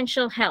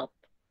financial help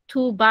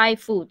to buy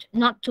food,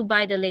 not to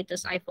buy the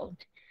latest iPhone,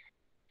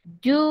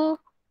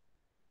 do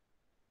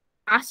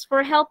ask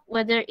for help,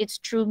 whether it's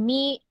through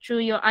me,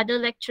 through your other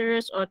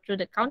lecturers, or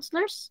through the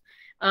counselors.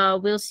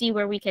 We'll see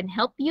where we can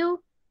help you,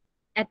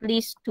 at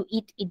least to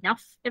eat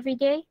enough every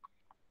day.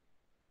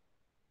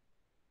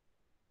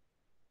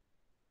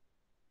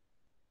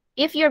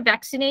 If you're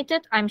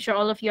vaccinated, I'm sure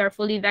all of you are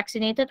fully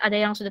vaccinated. Ada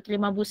yang sudah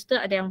terima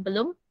booster, ada yang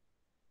belum.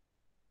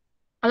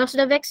 Kalau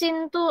sudah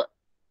vaksin tuh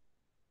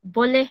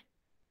boleh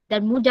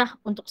dan mudah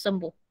untuk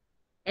sembuh.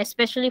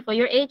 Especially for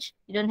your age,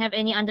 you don't have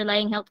any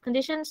underlying health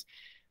conditions,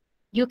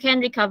 you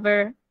can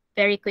recover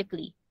very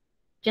quickly.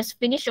 Just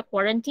finish your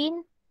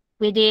quarantine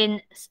within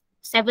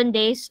 7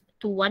 days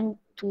to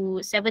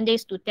 7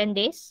 days to 10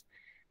 days.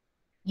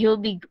 You'll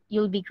be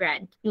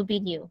grand. You'll be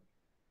new.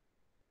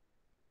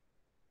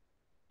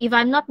 If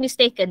I'm not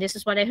mistaken, this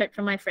is what I heard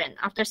from my friend.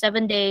 After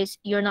 7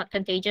 days, you're not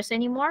contagious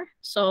anymore.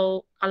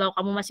 So, kalau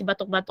kamu masih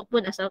batuk-batuk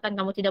pun, asalkan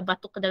kamu tidak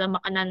batuk ke dalam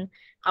makanan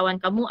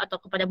kawan kamu atau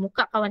kepada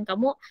muka kawan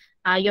kamu,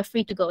 you're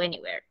free to go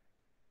anywhere.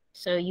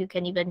 So, you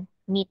can even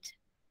meet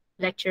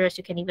lecturers,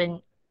 you can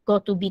even go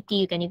to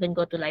BT, you can even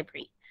go to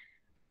library.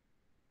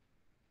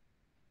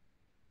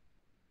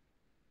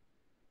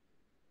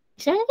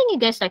 Is there anything you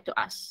guys like to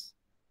ask?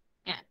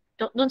 Yeah,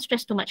 don't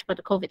stress too much about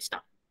the COVID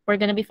stuff. We're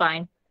gonna be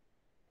fine.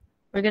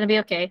 We're gonna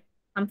be okay.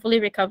 I'm fully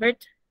recovered.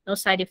 No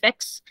side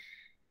effects.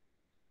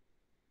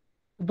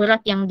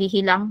 Berat yang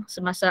dihilang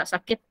semasa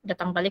sakit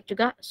datang balik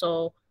juga.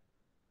 So,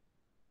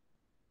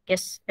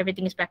 guess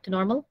everything is back to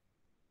normal.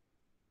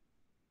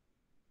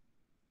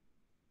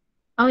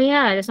 Oh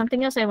yeah, there's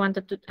something else I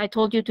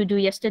told you to do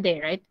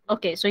yesterday, right?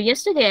 Okay, so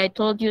yesterday I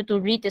told you to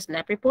read this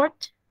lab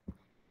report.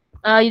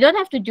 You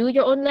don't have to do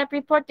your own lab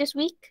report this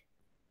week,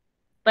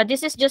 but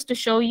this is just to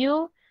show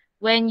you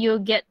when you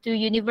get to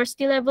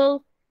university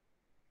level.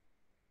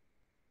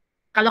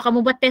 Kalau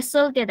kamu buat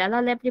TESOL, tiada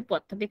lah lab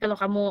report. Tapi kalau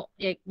kamu,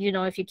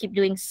 if you keep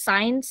doing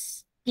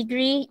science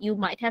degree, you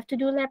might have to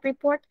do lab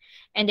report,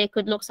 and they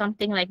could look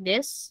something like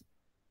this.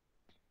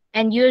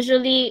 And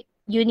usually,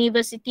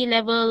 university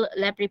level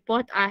lab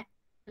report are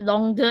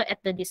longer at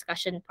the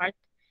discussion part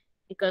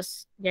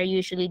because they're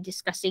usually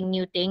discussing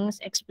new things,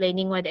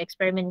 explaining why the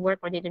experiment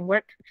worked or didn't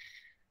work.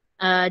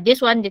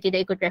 This one, dia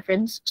tidak ikut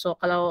reference. So,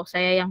 kalau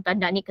saya yang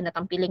tanda ni, kena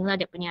tampiling lah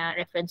dia punya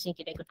reference ni,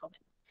 tidak ikut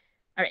comment.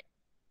 Alright.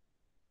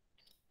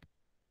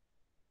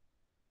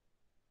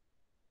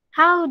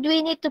 How do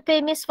we need to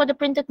pay, Miss, for the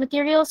printed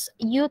materials?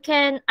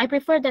 I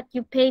prefer that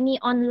you pay me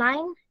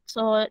online.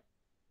 So,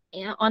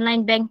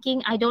 online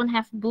banking, I don't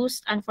have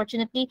Boost,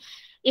 unfortunately.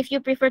 If you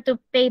prefer to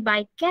pay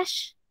by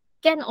cash,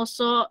 can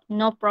also,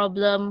 no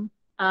problem.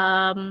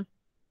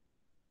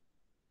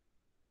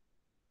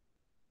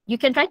 You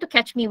can try to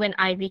catch me when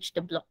I reach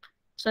the block.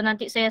 So,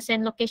 nanti saya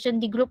send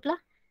location di group lah.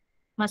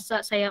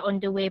 Masa saya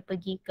on the way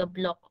pergi ke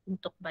block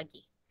untuk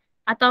bagi.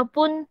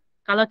 Ataupun,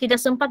 kalau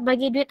tidak sempat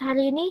bagi duit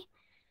hari ini,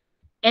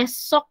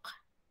 esok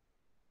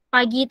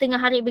pagi tengah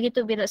hari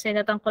begitu bila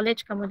saya datang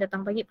college, kamu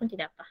datang pagi pun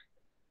tidak apa.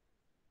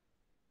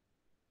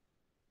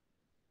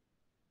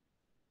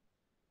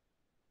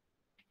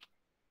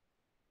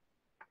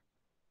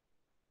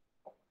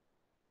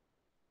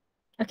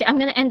 Okay, I'm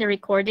going to end the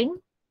recording.